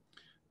excellent.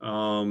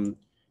 Carol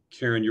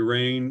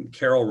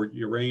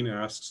Urain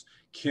asks,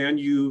 can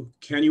you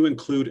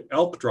include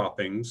elk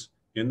droppings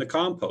in the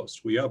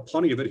compost? We have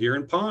plenty of it here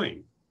in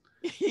Pine.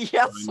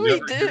 Yes, we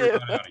do.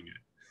 Adding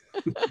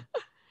it.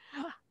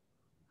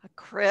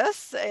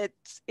 Chris,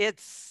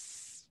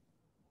 it's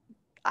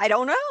I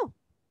don't know.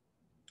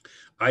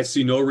 I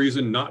see no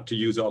reason not to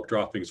use elk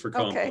droppings for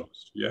compost. Okay.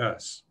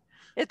 Yes.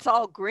 It's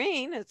all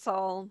green. It's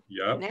all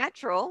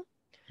natural.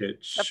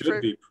 It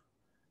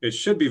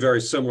should be very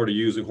similar to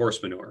using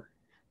horse manure.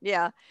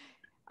 Yeah.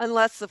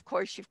 Unless, of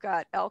course, you've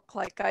got elk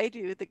like I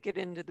do that get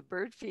into the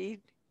bird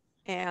feed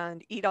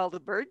and eat all the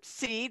bird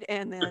seed,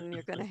 and then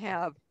you're going to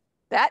have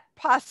that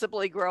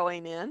possibly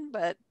growing in.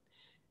 But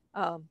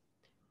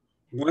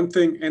one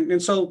thing,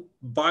 and so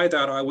by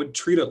that, I would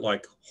treat it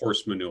like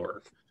horse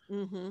manure.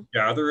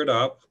 Gather it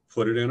up,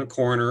 put it in a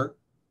corner,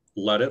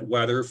 let it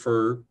weather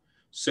for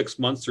 6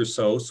 months or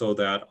so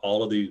that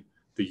all of the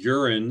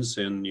urines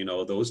and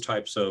those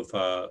types of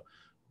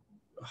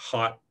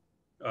hot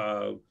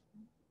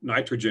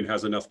nitrogen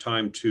has enough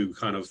time to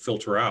kind of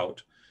filter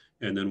out,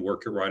 and then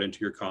work it right into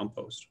your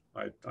compost.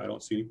 I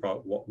don't see any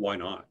problem. Why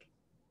not?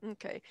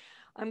 Okay.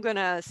 I'm going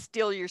to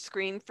steal your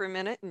screen for a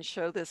minute and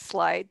show this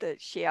slide that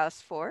she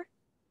asked for.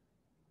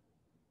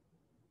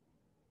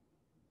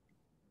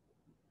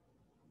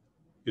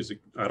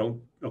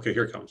 Okay,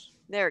 here it comes.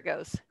 There it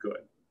goes.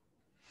 Good.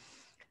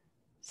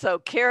 So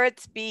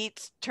carrots,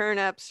 beets,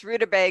 turnips,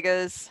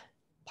 rutabagas,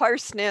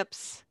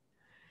 parsnips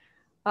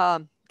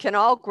can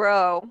all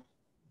grow.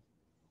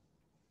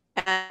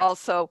 And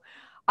also,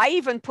 I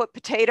even put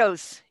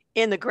potatoes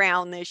in the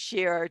ground this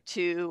year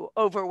to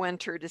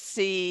overwinter to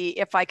see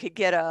if I could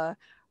get a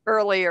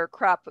earlier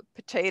crop of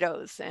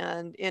potatoes.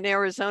 And in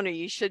Arizona,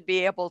 you should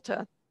be able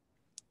to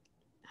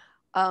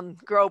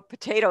grow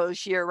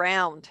potatoes year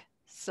round.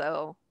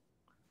 So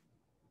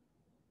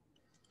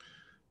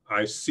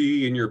I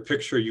see in your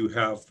picture you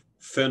have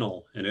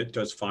fennel, and it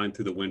does fine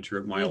through the winter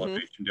at my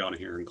elevation down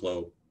here in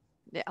Globe.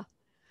 Yeah.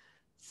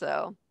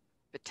 So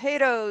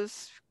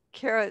potatoes,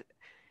 carrot.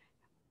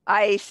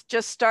 I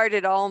just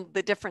started all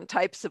the different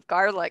types of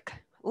garlic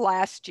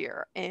last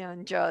year,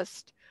 and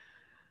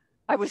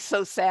I was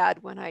so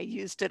sad when I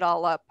used it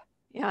all up.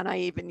 And I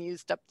even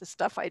used up the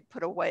stuff I'd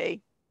put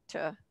away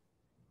to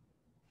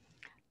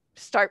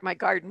start my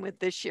garden with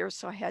this year,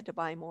 so I had to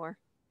buy more.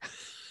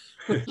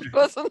 It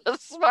wasn't a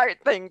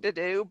smart thing to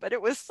do, but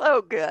it was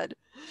so good.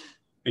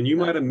 And you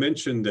might have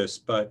mentioned this,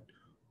 but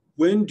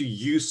when do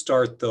you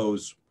start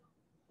those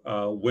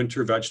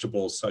winter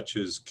vegetables such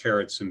as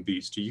carrots and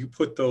beets? Do you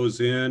put those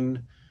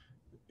in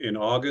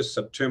August,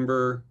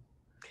 September?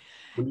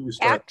 When do you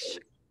start?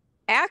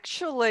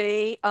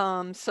 Actually,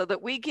 so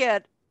that we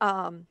get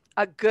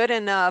a good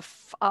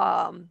enough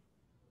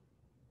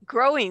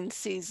growing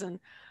season,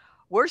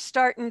 we're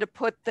starting to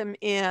put them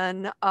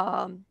in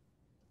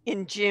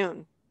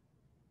June.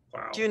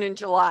 Wow. June and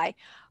July.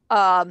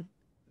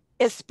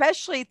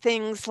 Especially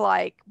things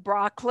like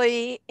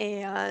broccoli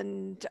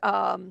and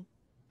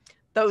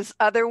those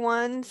other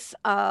ones,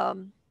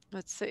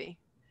 let's see,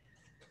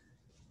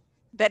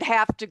 that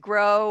have to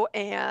grow,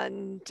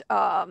 and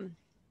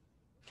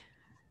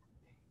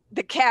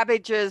the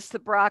cabbages, the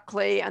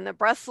broccoli, and the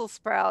Brussels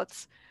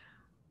sprouts.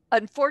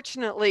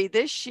 Unfortunately,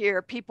 this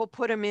year, people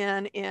put them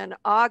in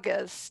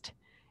August,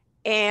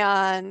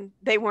 and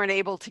they weren't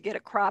able to get a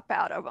crop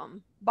out of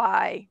them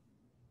by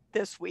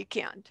this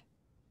weekend.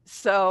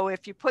 So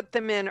if you put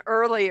them in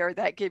earlier,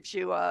 that gives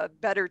you a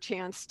better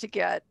chance to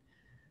get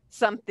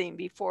something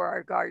before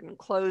our garden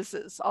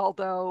closes.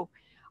 Although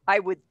I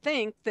would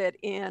think that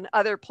in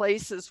other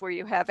places where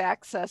you have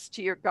access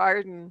to your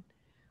garden,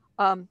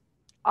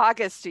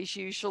 August is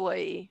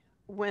usually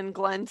when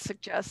Glenn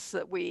suggests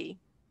that we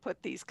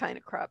put these kind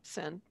of crops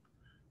in.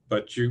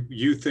 But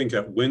you think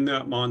that when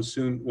the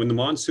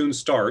monsoon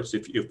starts,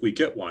 if we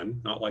get one,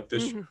 not like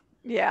this year,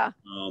 yeah,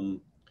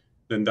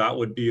 then that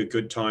would be a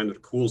good time that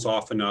it cools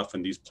off enough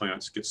and these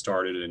plants get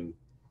started and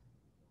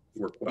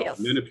work well. Yes.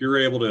 And then if you're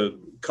able to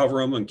cover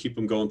them and keep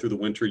them going through the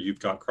winter, you've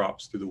got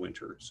crops through the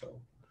winter.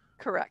 So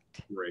correct.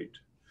 Great.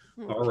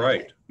 Okay. All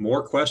right.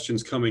 More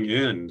questions coming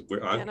in.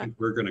 I think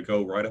we're going to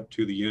go right up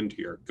to the end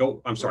here.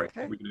 Go. I'm sorry.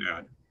 Okay. We can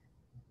add.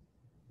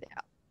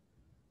 Yeah.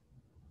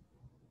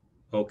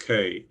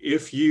 Okay.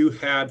 If you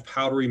had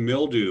powdery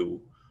mildew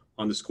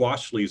on the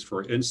squash leaves,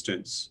 for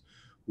instance,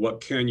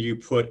 what can you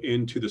put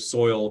into the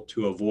soil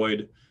to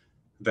avoid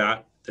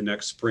that the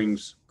next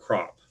spring's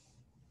crop?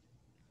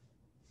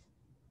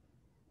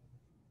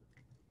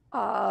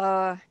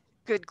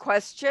 Good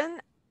question.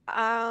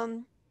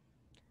 I'm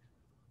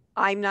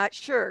not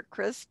sure.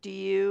 Chris, do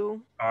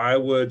you? I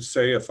would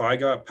say if I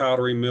got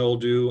powdery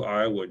mildew,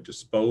 I would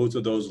dispose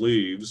of those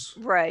leaves.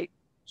 Right.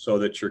 So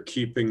that you're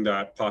keeping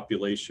that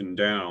population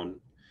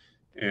down.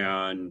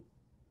 And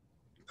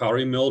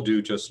powdery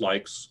mildew just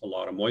likes a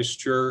lot of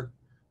moisture,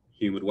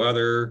 humid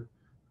weather,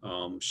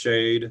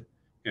 shade.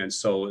 And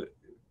so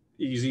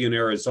easy in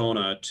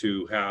Arizona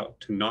to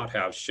not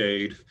have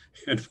shade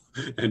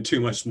and too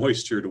much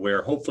moisture, to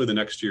where hopefully the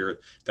next year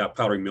that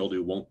powdery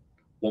mildew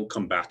won't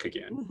come back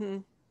again. Mm-hmm.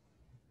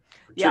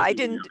 Yeah, I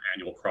didn't.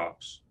 Annual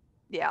crops.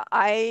 Yeah,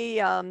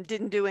 I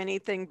didn't do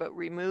anything but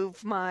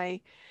remove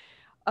my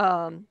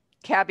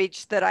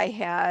cabbage that I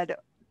had,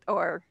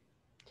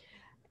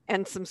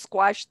 and some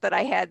squash that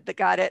I had that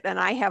got it, and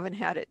I haven't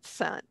had it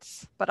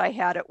since, but I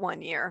had it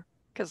one year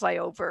because I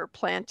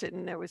overplanted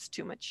and there was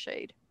too much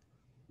shade.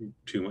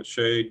 Too much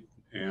shade,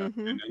 and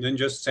then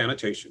just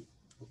sanitation.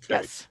 Okay.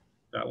 Yes.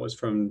 That was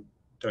from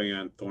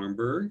Diane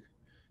Thornburg.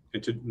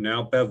 And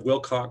now Bev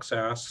Wilcox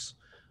asks,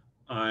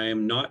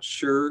 I'm not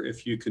sure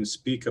if you can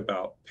speak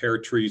about pear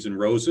trees and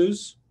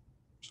roses.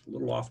 Just a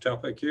little off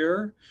topic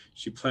here.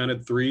 She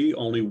planted 3,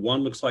 only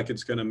 1 looks like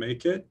it's going to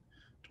make it.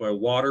 Do I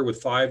water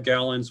with 5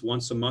 gallons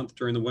once a month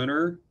during the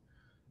winter?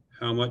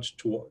 How much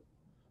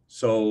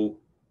so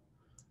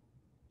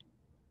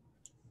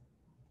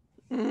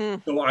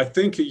I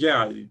think,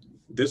 yeah,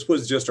 this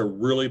was just a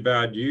really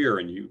bad year,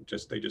 and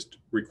they just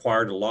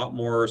required a lot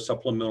more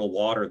supplemental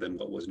water than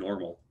what was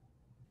normal.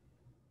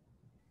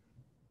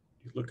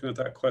 You looking at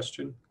that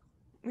question?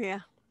 Yeah,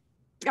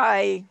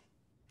 I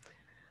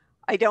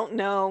don't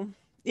know.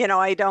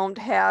 I don't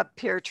have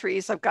pear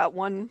trees. I've got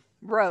 1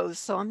 rose,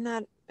 so I'm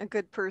not a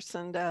good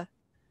person to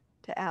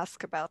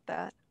ask about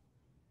that.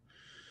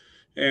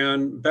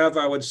 And Bev,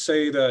 I would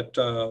say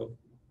that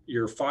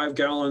your 5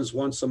 gallons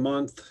once a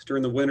month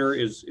during the winter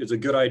is a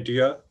good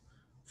idea.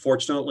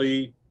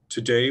 Fortunately,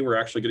 today we're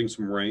actually getting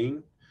some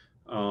rain,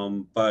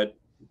 but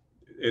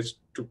it's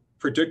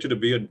predicted to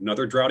be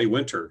another droughty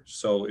winter.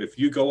 So if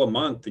you go a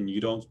month and we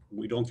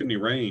don't get any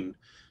rain,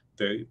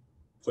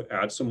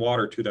 add some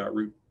water to that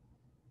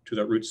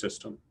root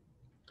system.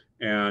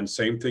 And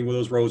same thing with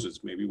those roses,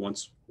 maybe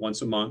once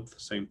a month,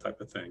 same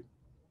type of thing.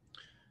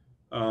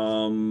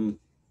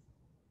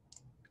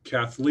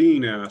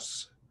 Kathleen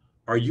asks,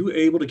 are you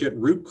able to get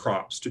root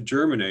crops to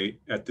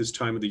germinate at this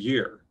time of the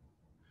year?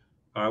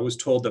 I was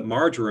told that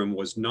marjoram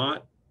was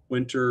not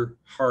winter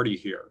hardy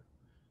here.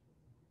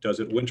 Does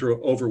it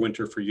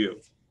overwinter for you?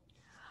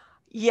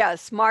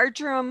 Yes,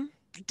 marjoram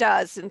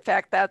does. In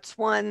fact, that's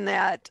one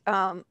that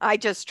I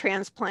just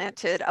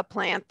transplanted a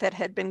plant that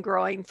had been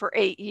growing for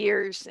 8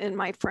 years in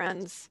my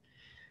friend's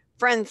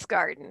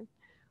garden.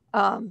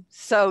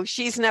 So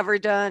she's never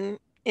done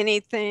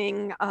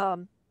anything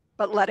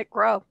but let it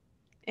grow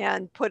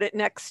and put it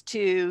next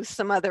to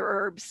some other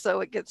herbs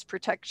so it gets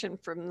protection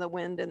from the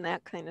wind and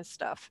that kind of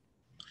stuff.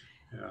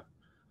 Yeah.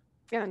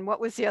 And what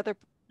was the other?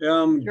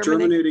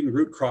 Germinating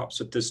root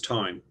crops at this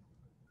time.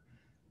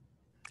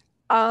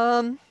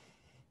 I've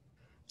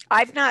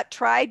not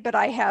tried, but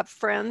I have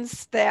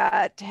friends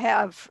that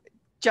have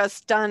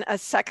just done a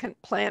second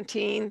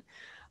planting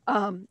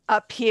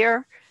up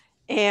here.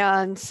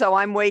 And so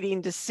I'm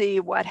waiting to see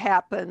what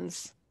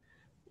happens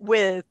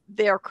with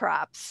their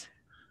crops.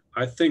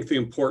 I think the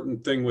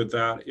important thing with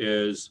that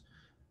is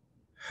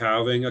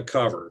having a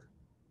cover,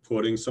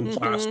 putting some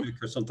plastic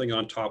or something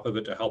on top of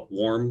it to help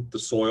warm the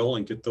soil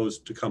and get those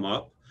to come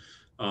up.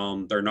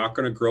 They're not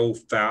going to grow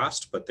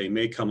fast, but they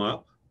may come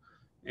up.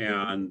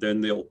 And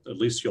then at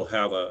least you'll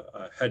have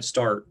a head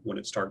start when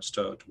it starts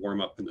to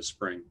warm up in the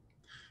spring.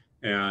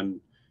 And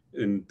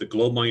in the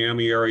Globe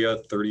Miami area,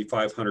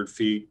 3,500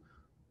 feet,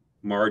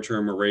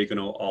 marjoram,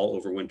 oregano, all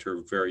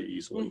overwinter very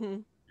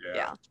easily.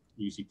 Yeah,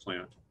 easy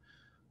plant.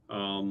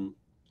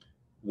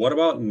 What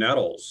about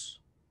nettles?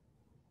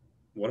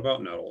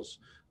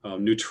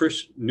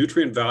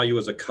 Nutrient value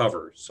as a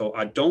cover. So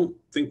I don't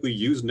think we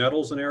use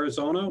nettles in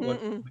Arizona. What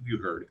have you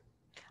heard?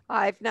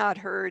 I've not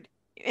heard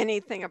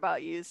anything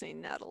about using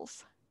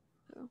nettles.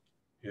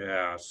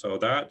 Yeah, so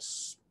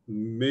that's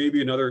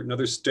maybe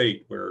another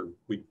state where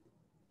we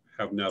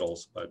have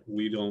nettles, but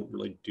we don't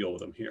really deal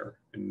with them here.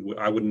 And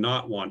I would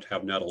not want to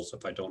have nettles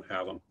if I don't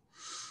have them.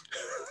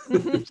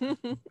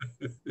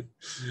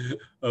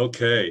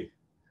 Okay.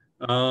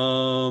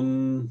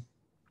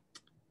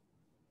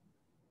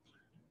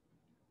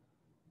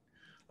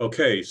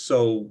 Okay,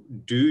 so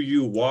do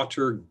you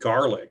water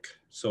garlic?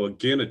 So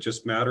again, it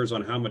just matters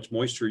on how much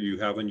moisture you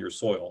have in your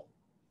soil.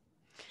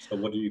 So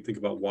what do you think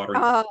about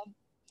watering?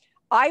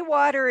 I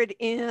water it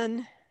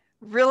in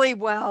really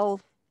well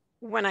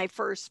when I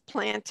first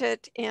plant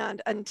it,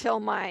 and until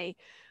my,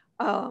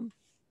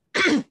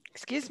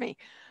 excuse me,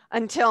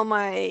 until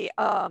my,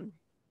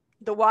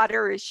 the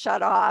water is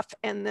shut off,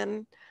 and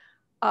then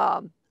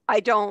I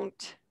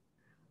don't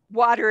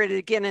water it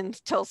again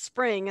until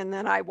spring, and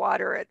then I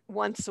water it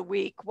once a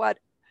week. What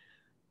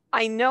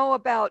I know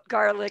about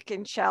garlic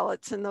and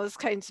shallots and those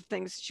kinds of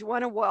things, you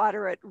want to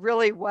water it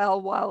really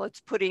well while it's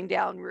putting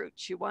down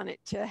roots. You want it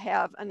to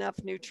have enough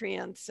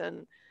nutrients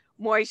and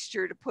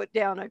moisture to put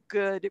down a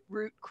good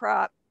root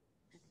crop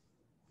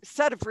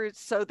set of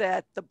roots so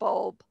that the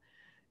bulb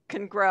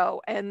can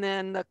grow. And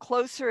then the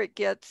closer it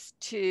gets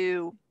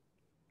to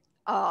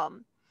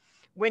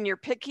when you're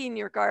picking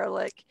your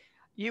garlic,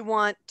 you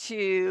want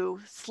to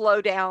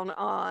slow down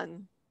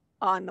on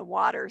the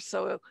water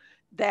so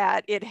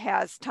that it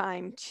has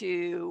time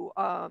to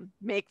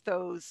make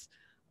those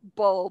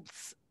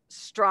bulbs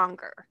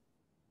stronger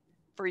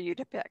for you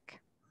to pick.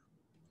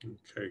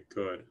 Okay,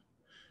 good.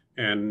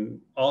 And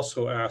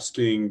also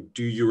asking,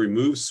 do you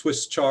remove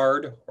Swiss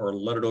chard or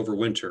let it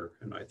overwinter?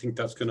 And I think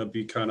that's going to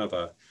be kind of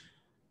a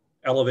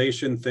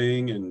elevation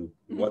thing and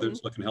whether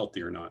it's looking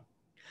healthy or not.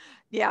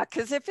 Yeah,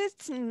 because if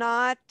it's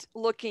not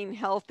looking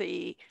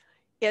healthy,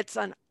 it's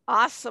an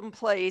awesome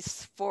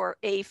place for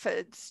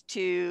aphids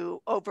to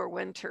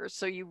overwinter.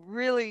 So you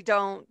really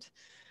don't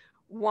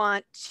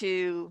want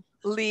to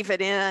leave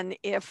it in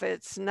if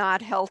it's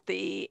not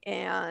healthy,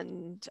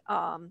 and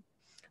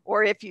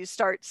or if you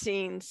start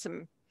seeing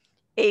some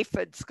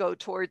aphids go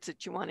towards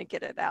it, you want to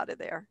get it out of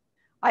there.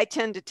 I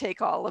tend to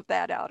take all of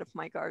that out of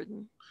my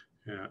garden.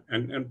 Yeah,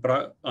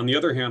 but on the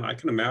other hand, I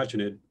can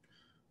imagine it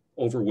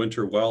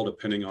overwinter well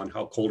depending on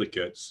how cold it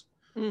gets.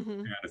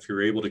 And if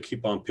you're able to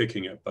keep on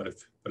picking it, but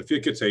if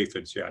it gets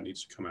aphids, yeah, it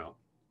needs to come out.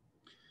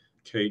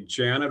 Okay,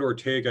 Janet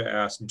Ortega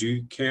asked,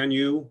 can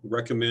you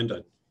recommend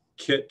a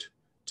kit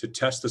to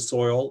test the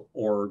soil,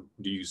 or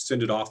do you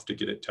send it off to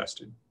get it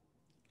tested?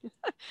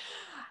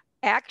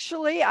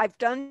 Actually, I've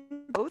done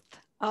both.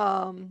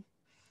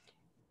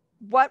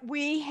 What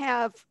we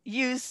have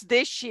used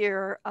this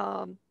year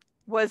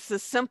was the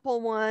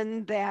simple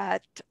one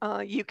that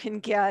you can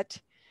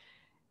get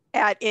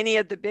at any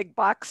of the big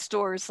box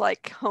stores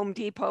like Home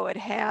Depot. It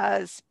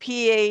has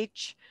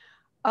pH,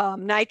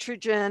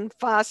 nitrogen,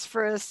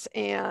 phosphorus,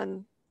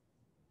 and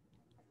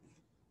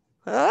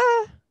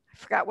I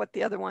forgot what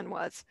the other one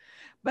was,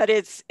 but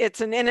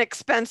it's an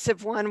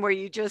inexpensive one where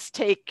you just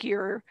take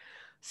your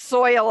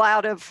soil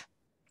out of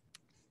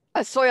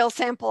a soil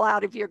sample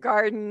out of your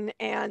garden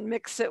and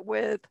mix it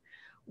with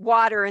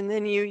water, and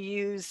then you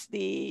use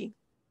the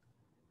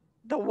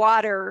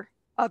water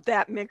of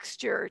that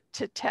mixture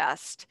to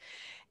test.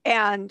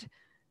 And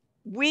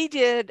we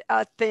did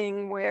a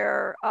thing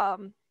where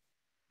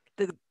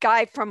the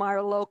guy from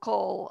our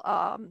local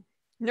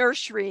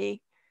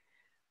nursery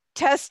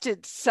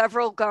tested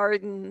several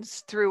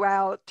gardens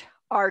throughout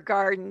our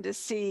garden to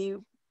see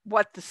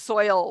what the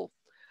soil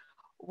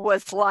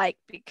was like,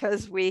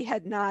 because we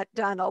had not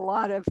done a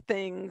lot of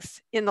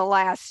things in the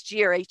last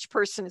year. Each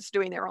person is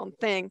doing their own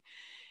thing.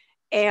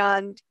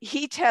 And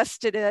he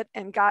tested it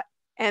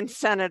and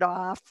sent it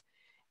off.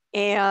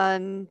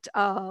 And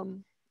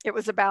it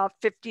was about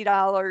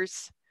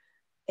 $50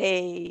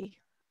 a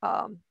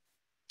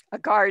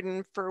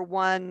garden for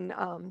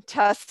one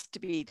test to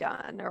be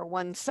done, or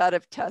one set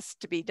of tests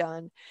to be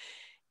done.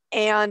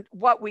 And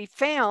what we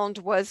found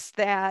was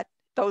that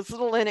those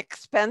little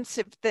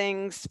inexpensive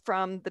things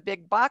from the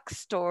big box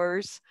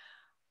stores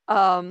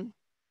are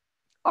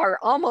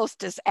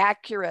almost as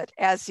accurate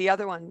as the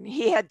other one.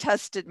 He had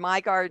tested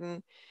my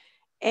garden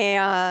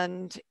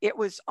and it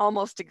was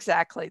almost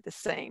exactly the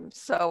same.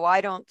 So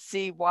I don't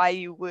see why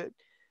you would,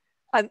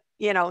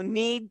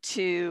 need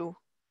to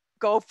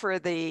go for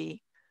the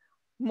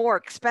more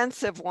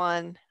expensive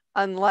one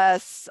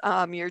unless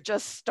you're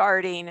just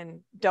starting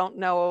and don't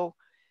know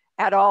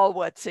at all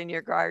what's in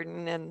your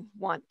garden and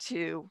want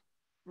to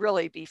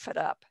really beef it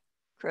up.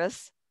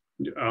 Chris?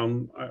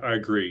 I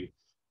agree.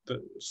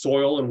 The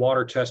soil and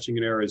water testing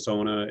in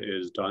Arizona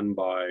is done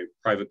by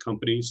private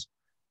companies,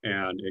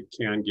 and it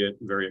can get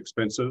very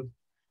expensive.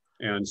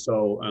 And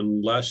so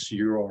unless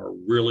you are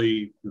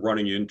really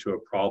running into a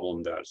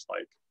problem that's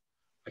like,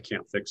 I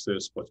can't fix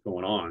this, what's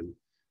going on,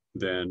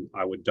 then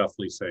I would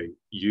definitely say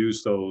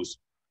use those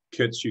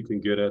kits you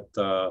can get at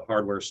the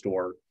hardware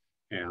store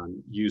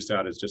and use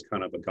that as just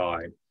kind of a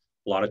guide.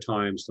 A lot of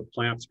times the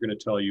plants are going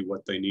to tell you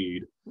what they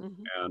need.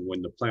 Mm-hmm. And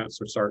when the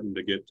plants are starting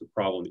to get to a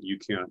problem that you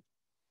can't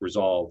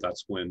resolve,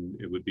 that's when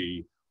it would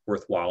be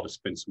worthwhile to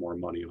spend some more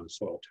money on a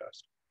soil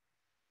test.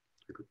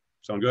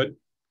 Sound good?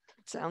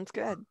 Sounds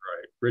good. All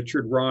right.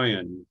 Richard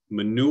Ryan,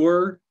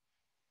 manure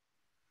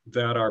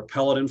that are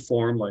pellet in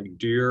form, like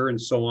deer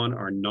and so on,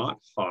 are not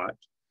hot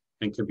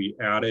and can be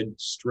added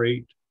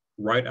straight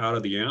right out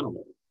of the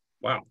animal.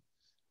 Wow.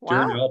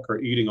 Deer and elk are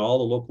eating all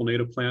the local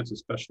native plants,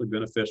 especially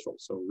beneficial.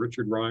 So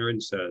Richard Ryan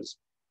says,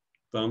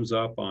 thumbs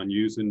up on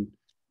using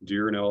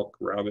deer and elk,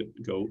 rabbit,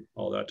 goat,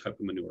 all that type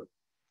of manure.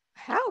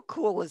 How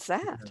cool is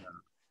that?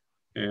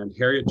 Yeah. And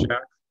Harriet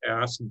Jack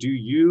asked, do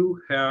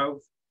you have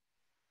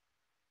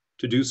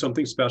to do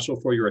something special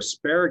for your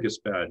asparagus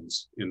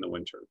beds in the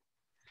winter?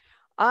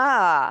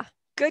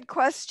 Good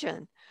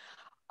question.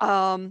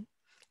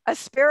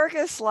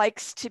 Asparagus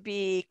likes to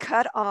be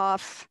cut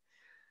off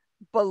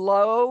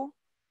below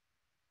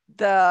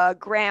the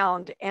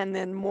ground and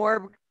then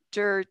more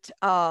dirt,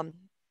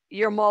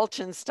 your mulch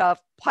and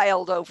stuff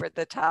piled over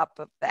the top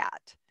of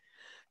that.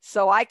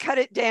 So I cut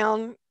it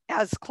down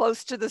as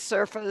close to the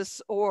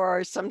surface,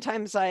 or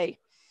sometimes I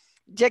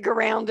dig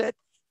around it.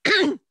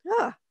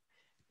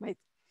 My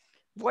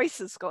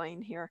voice is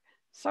going here.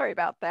 Sorry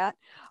about that.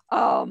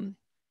 And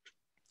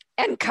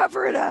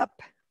cover it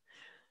up.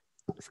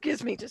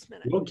 Excuse me just a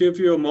minute. We'll give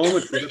you a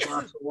moment to get a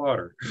glass of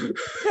water.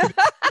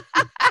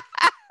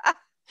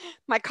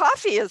 My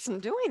coffee isn't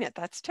doing it.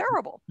 That's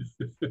terrible.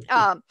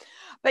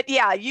 But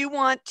yeah, you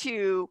want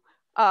to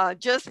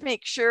just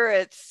make sure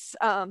it's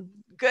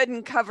good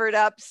and covered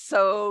up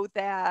so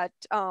that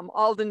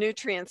all the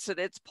nutrients that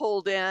it's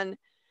pulled in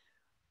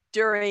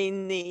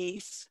during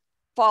these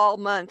fall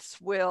months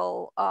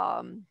will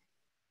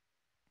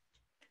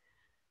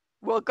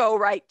go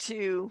right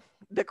to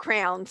the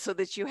crown so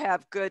that you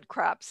have good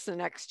crops the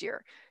next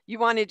year. You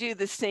want to do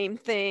the same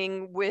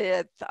thing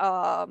with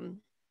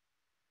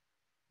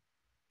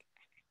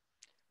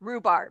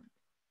rhubarb.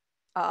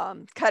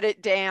 Cut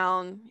it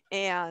down,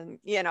 and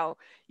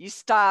you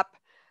stop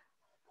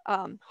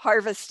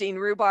harvesting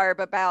rhubarb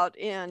about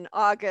in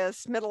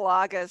August, middle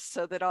August,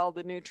 so that all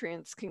the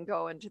nutrients can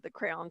go into the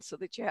crown so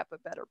that you have a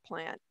better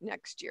plant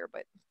next year.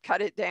 But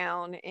cut it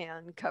down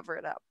and cover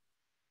it up.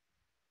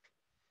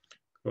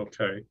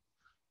 Okay.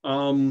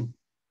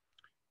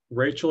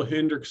 Rachel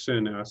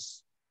Hendrickson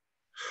asks,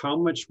 how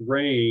much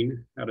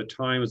rain at a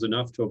time is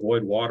enough to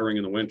avoid watering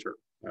in the winter?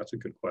 That's a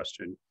good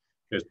question.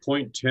 Is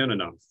 0.10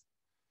 enough?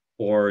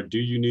 Or do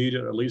you need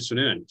at least an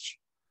inch?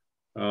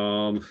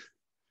 I'll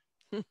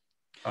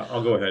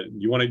go ahead.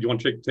 You want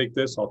to take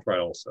this? I'll try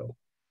also.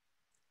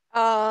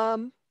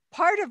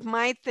 Part of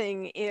my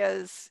thing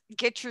is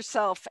get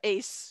yourself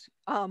a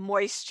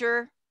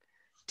moisture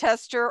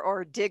tester,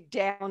 or dig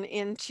down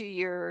into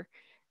your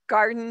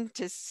garden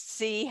to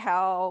see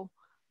how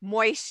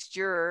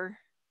moisture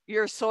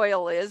your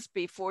soil is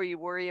before you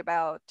worry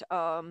about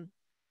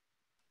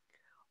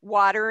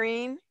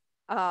watering.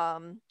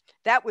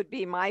 That would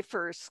be my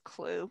first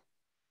clue.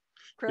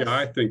 Chris? Yeah,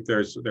 I think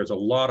there's a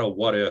lot of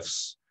what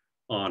ifs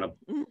on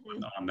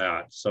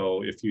that.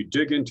 So if you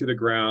dig into the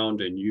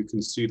ground and you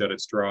can see that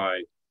it's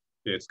dry,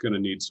 it's going to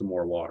need some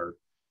more water.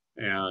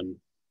 And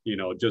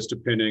just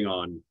depending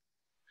on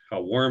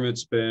how warm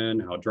it's been,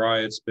 how dry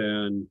it's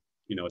been,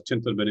 a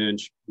tenth of an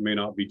inch may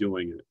not be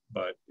doing it.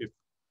 But if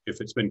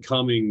it's been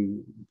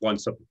coming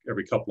once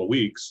every couple of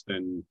weeks,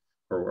 then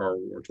or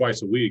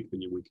twice a week,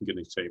 then we can get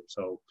in shape.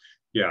 So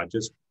yeah,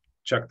 just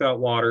check that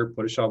water,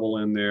 put a shovel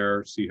in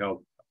there, see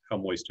how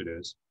moist it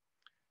is.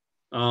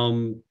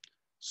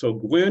 So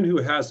Gwen, who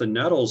has the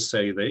nettles,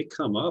 say they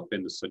come up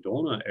in the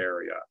Sedona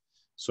area.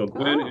 So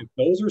Gwen, Oh. if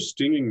those are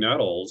stinging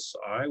nettles,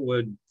 I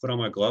would put on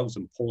my gloves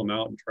and pull them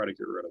out and try to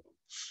get rid of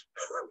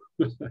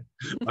them.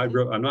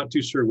 I'm not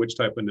too sure which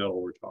type of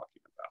nettle we're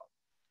talking about.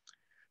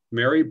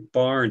 Mary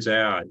Barnes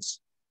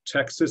adds,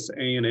 Texas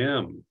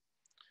A&M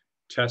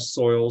test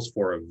soils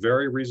for a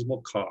very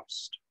reasonable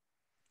cost.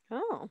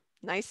 Oh,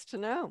 nice to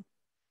know.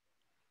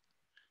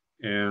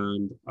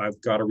 And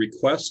I've got a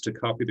request to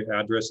copy the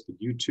address of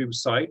the YouTube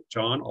site.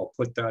 John, I'll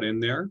put that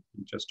in there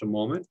in just a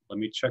moment. Let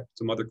me check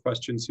some other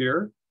questions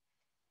here.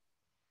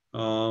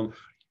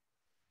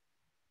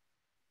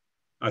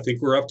 I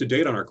think we're up to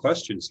date on our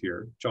questions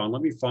here. John,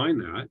 let me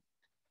find that.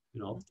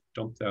 And I'll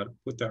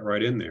put that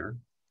right in there.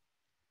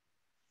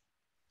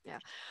 Yeah.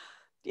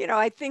 You know,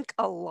 I think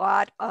a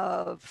lot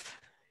of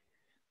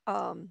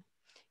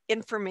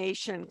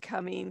information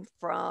coming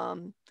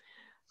from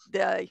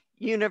the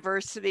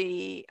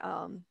university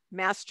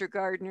master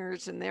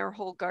gardeners and their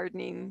whole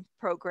gardening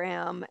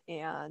program.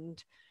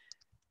 And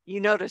you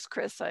notice,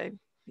 Chris, I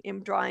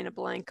am drawing a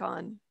blank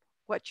on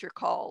what you're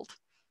called.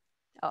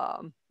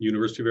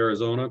 University of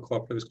Arizona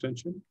Cooperative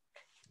Extension?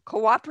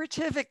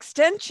 Cooperative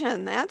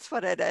Extension, that's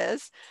what it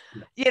is.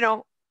 Yeah. You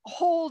know,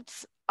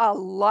 holds a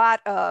lot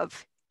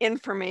of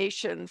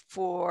information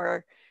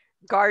for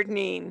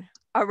gardening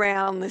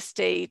around the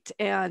state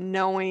and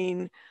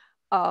knowing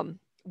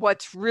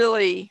what's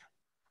really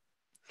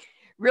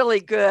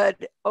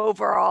good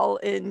overall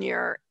in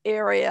your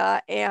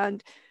area.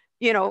 And,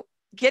 you know,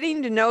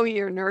 getting to know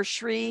your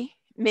nursery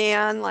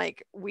man,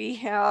 like we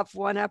have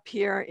one up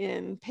here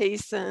in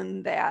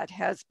Payson that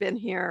has been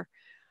here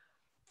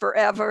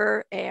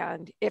forever.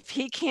 And if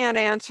he can't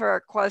answer our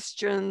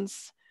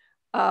questions,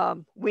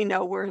 we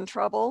know we're in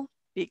trouble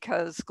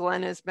because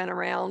Glenn has been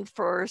around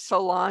for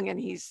so long and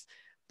he's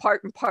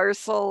part and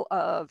parcel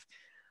of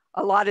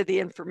a lot of the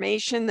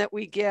information that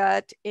we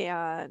get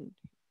and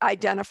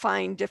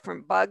identifying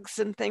different bugs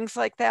and things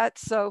like that.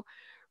 So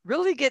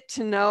really get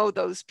to know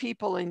those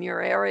people in your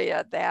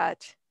area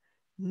that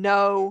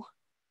know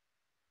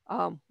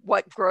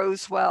what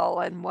grows well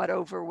and what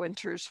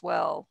overwinters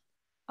well.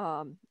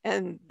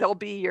 And they'll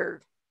be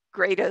your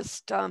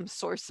greatest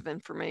source of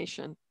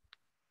information.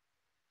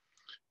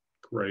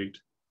 Great.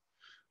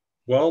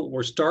 Well,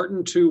 we're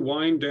starting to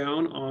wind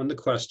down on the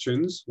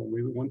questions.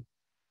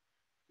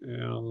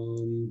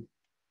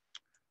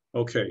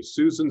 Okay,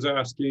 Susan's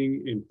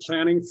asking, in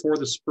planning for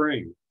the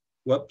spring,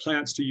 what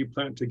plants do you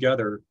plant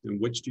together and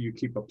which do you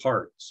keep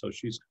apart? So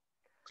she's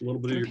a little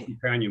bit of your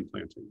companion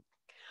planting.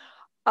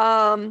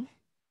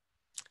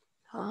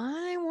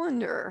 I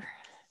wonder,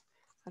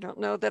 I don't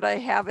know that I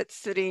have it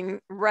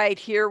sitting right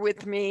here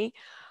with me.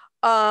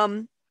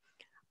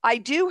 I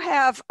do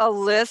have a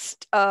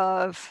list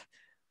of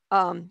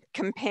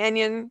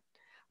companion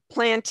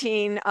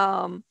planting.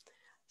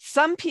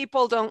 Some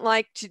people don't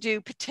like to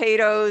do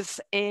potatoes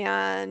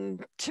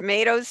and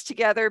tomatoes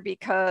together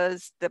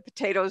because the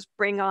potatoes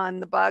bring on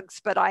the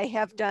bugs, but I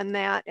have done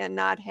that and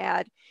not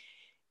had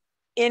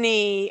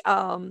any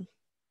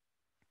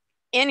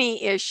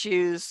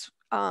issues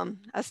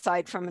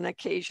aside from an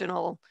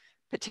occasional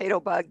potato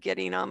bug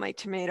getting on my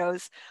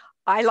tomatoes.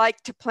 I like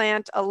to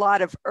plant a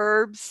lot of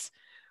herbs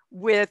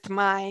with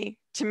my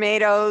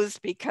tomatoes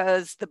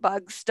because the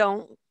bugs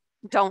don't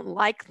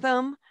like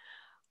them.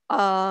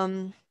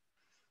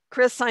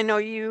 Chris, I know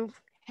you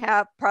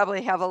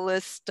probably have a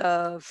list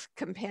of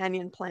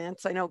companion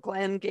plants. I know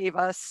Glenn gave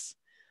us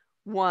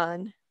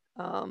one.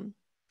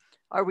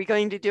 Are we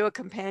going to do a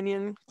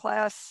companion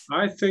class?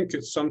 I think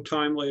it's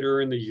sometime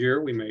later in the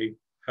year we may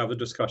have a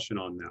discussion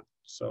on that.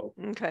 So,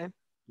 okay.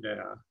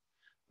 Yeah.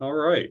 All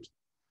right.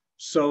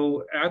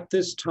 So at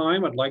this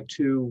time, I'd like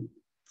to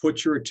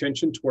put your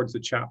attention towards the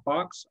chat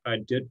box. I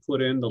did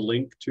put in the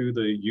link to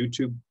the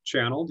YouTube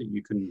channel that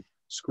you can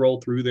scroll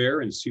through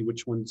there and see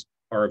which ones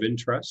are of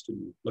interest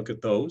and look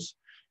at those.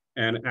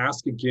 And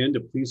ask again to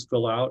please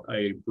fill out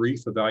a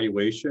brief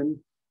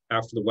evaluation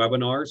after the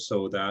webinar.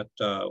 So that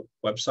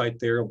website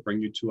there will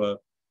bring you to a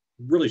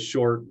really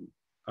short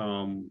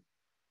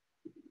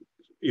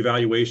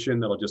evaluation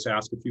that'll just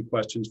ask a few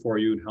questions for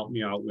you and help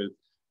me out with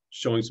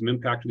showing some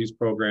impact of these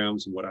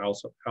programs and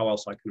how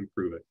else I can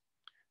improve it.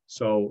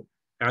 So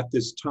at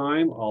this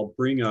time, I'll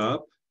bring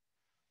up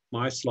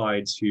my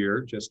slides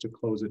here just to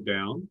close it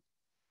down.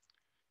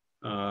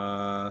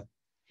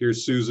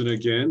 Here's Susan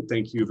again.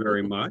 Thank you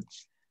very much.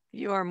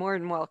 You are more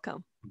than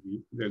welcome.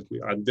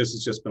 This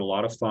has just been a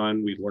lot of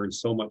fun. We've learned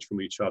so much from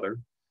each other.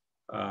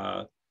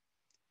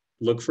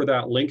 Look for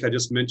that link I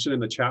just mentioned in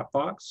the chat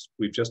box.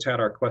 We've just had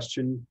our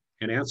question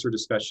and answer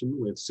discussion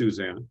with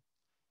Suzanne.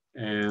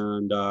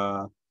 And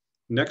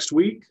next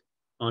week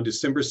on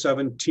December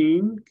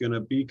 17,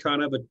 gonna be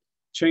kind of a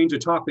change of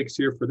topics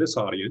here for this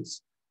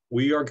audience.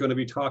 We are gonna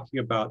be talking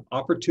about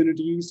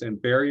opportunities and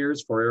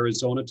barriers for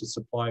Arizona to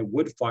supply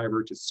wood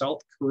fiber to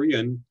South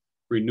Korean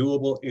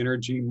renewable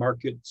energy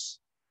markets.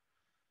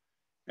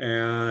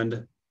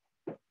 And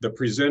the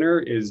presenter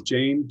is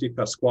James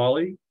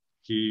DePasquale.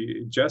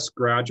 He just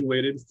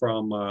graduated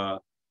from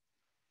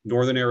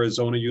Northern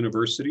Arizona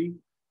University.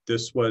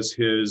 This was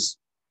his,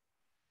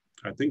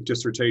 I think,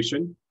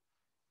 dissertation.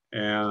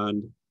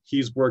 And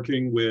he's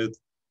working with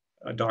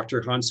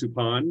Dr.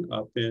 Hansupan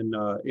up in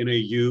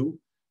NAU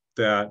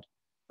that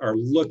are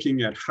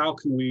looking at how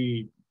can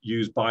we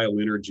use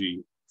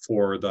bioenergy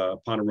for the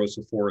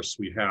ponderosa forests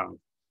we have,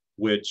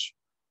 which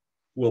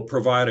will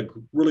provide a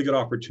really good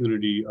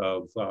opportunity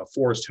of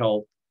forest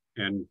health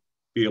and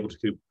be able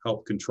to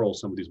help control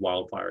some of these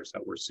wildfires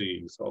that we're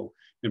seeing. So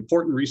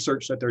important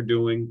research that they're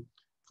doing.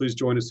 Please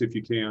join us if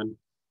you can.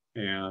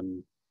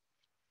 And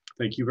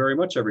thank you very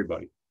much,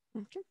 everybody.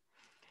 Okay.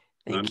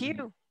 Thank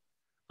you.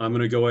 I'm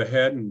going to go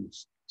ahead and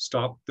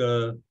stop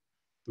the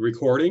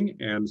recording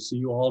and see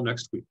you all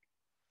next week.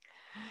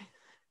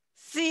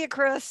 See you,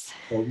 Chris.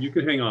 Well, you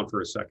can hang on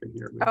for a second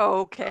here.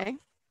 Oh, okay.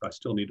 I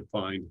still need to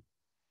find.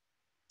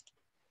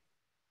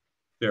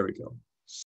 There we go.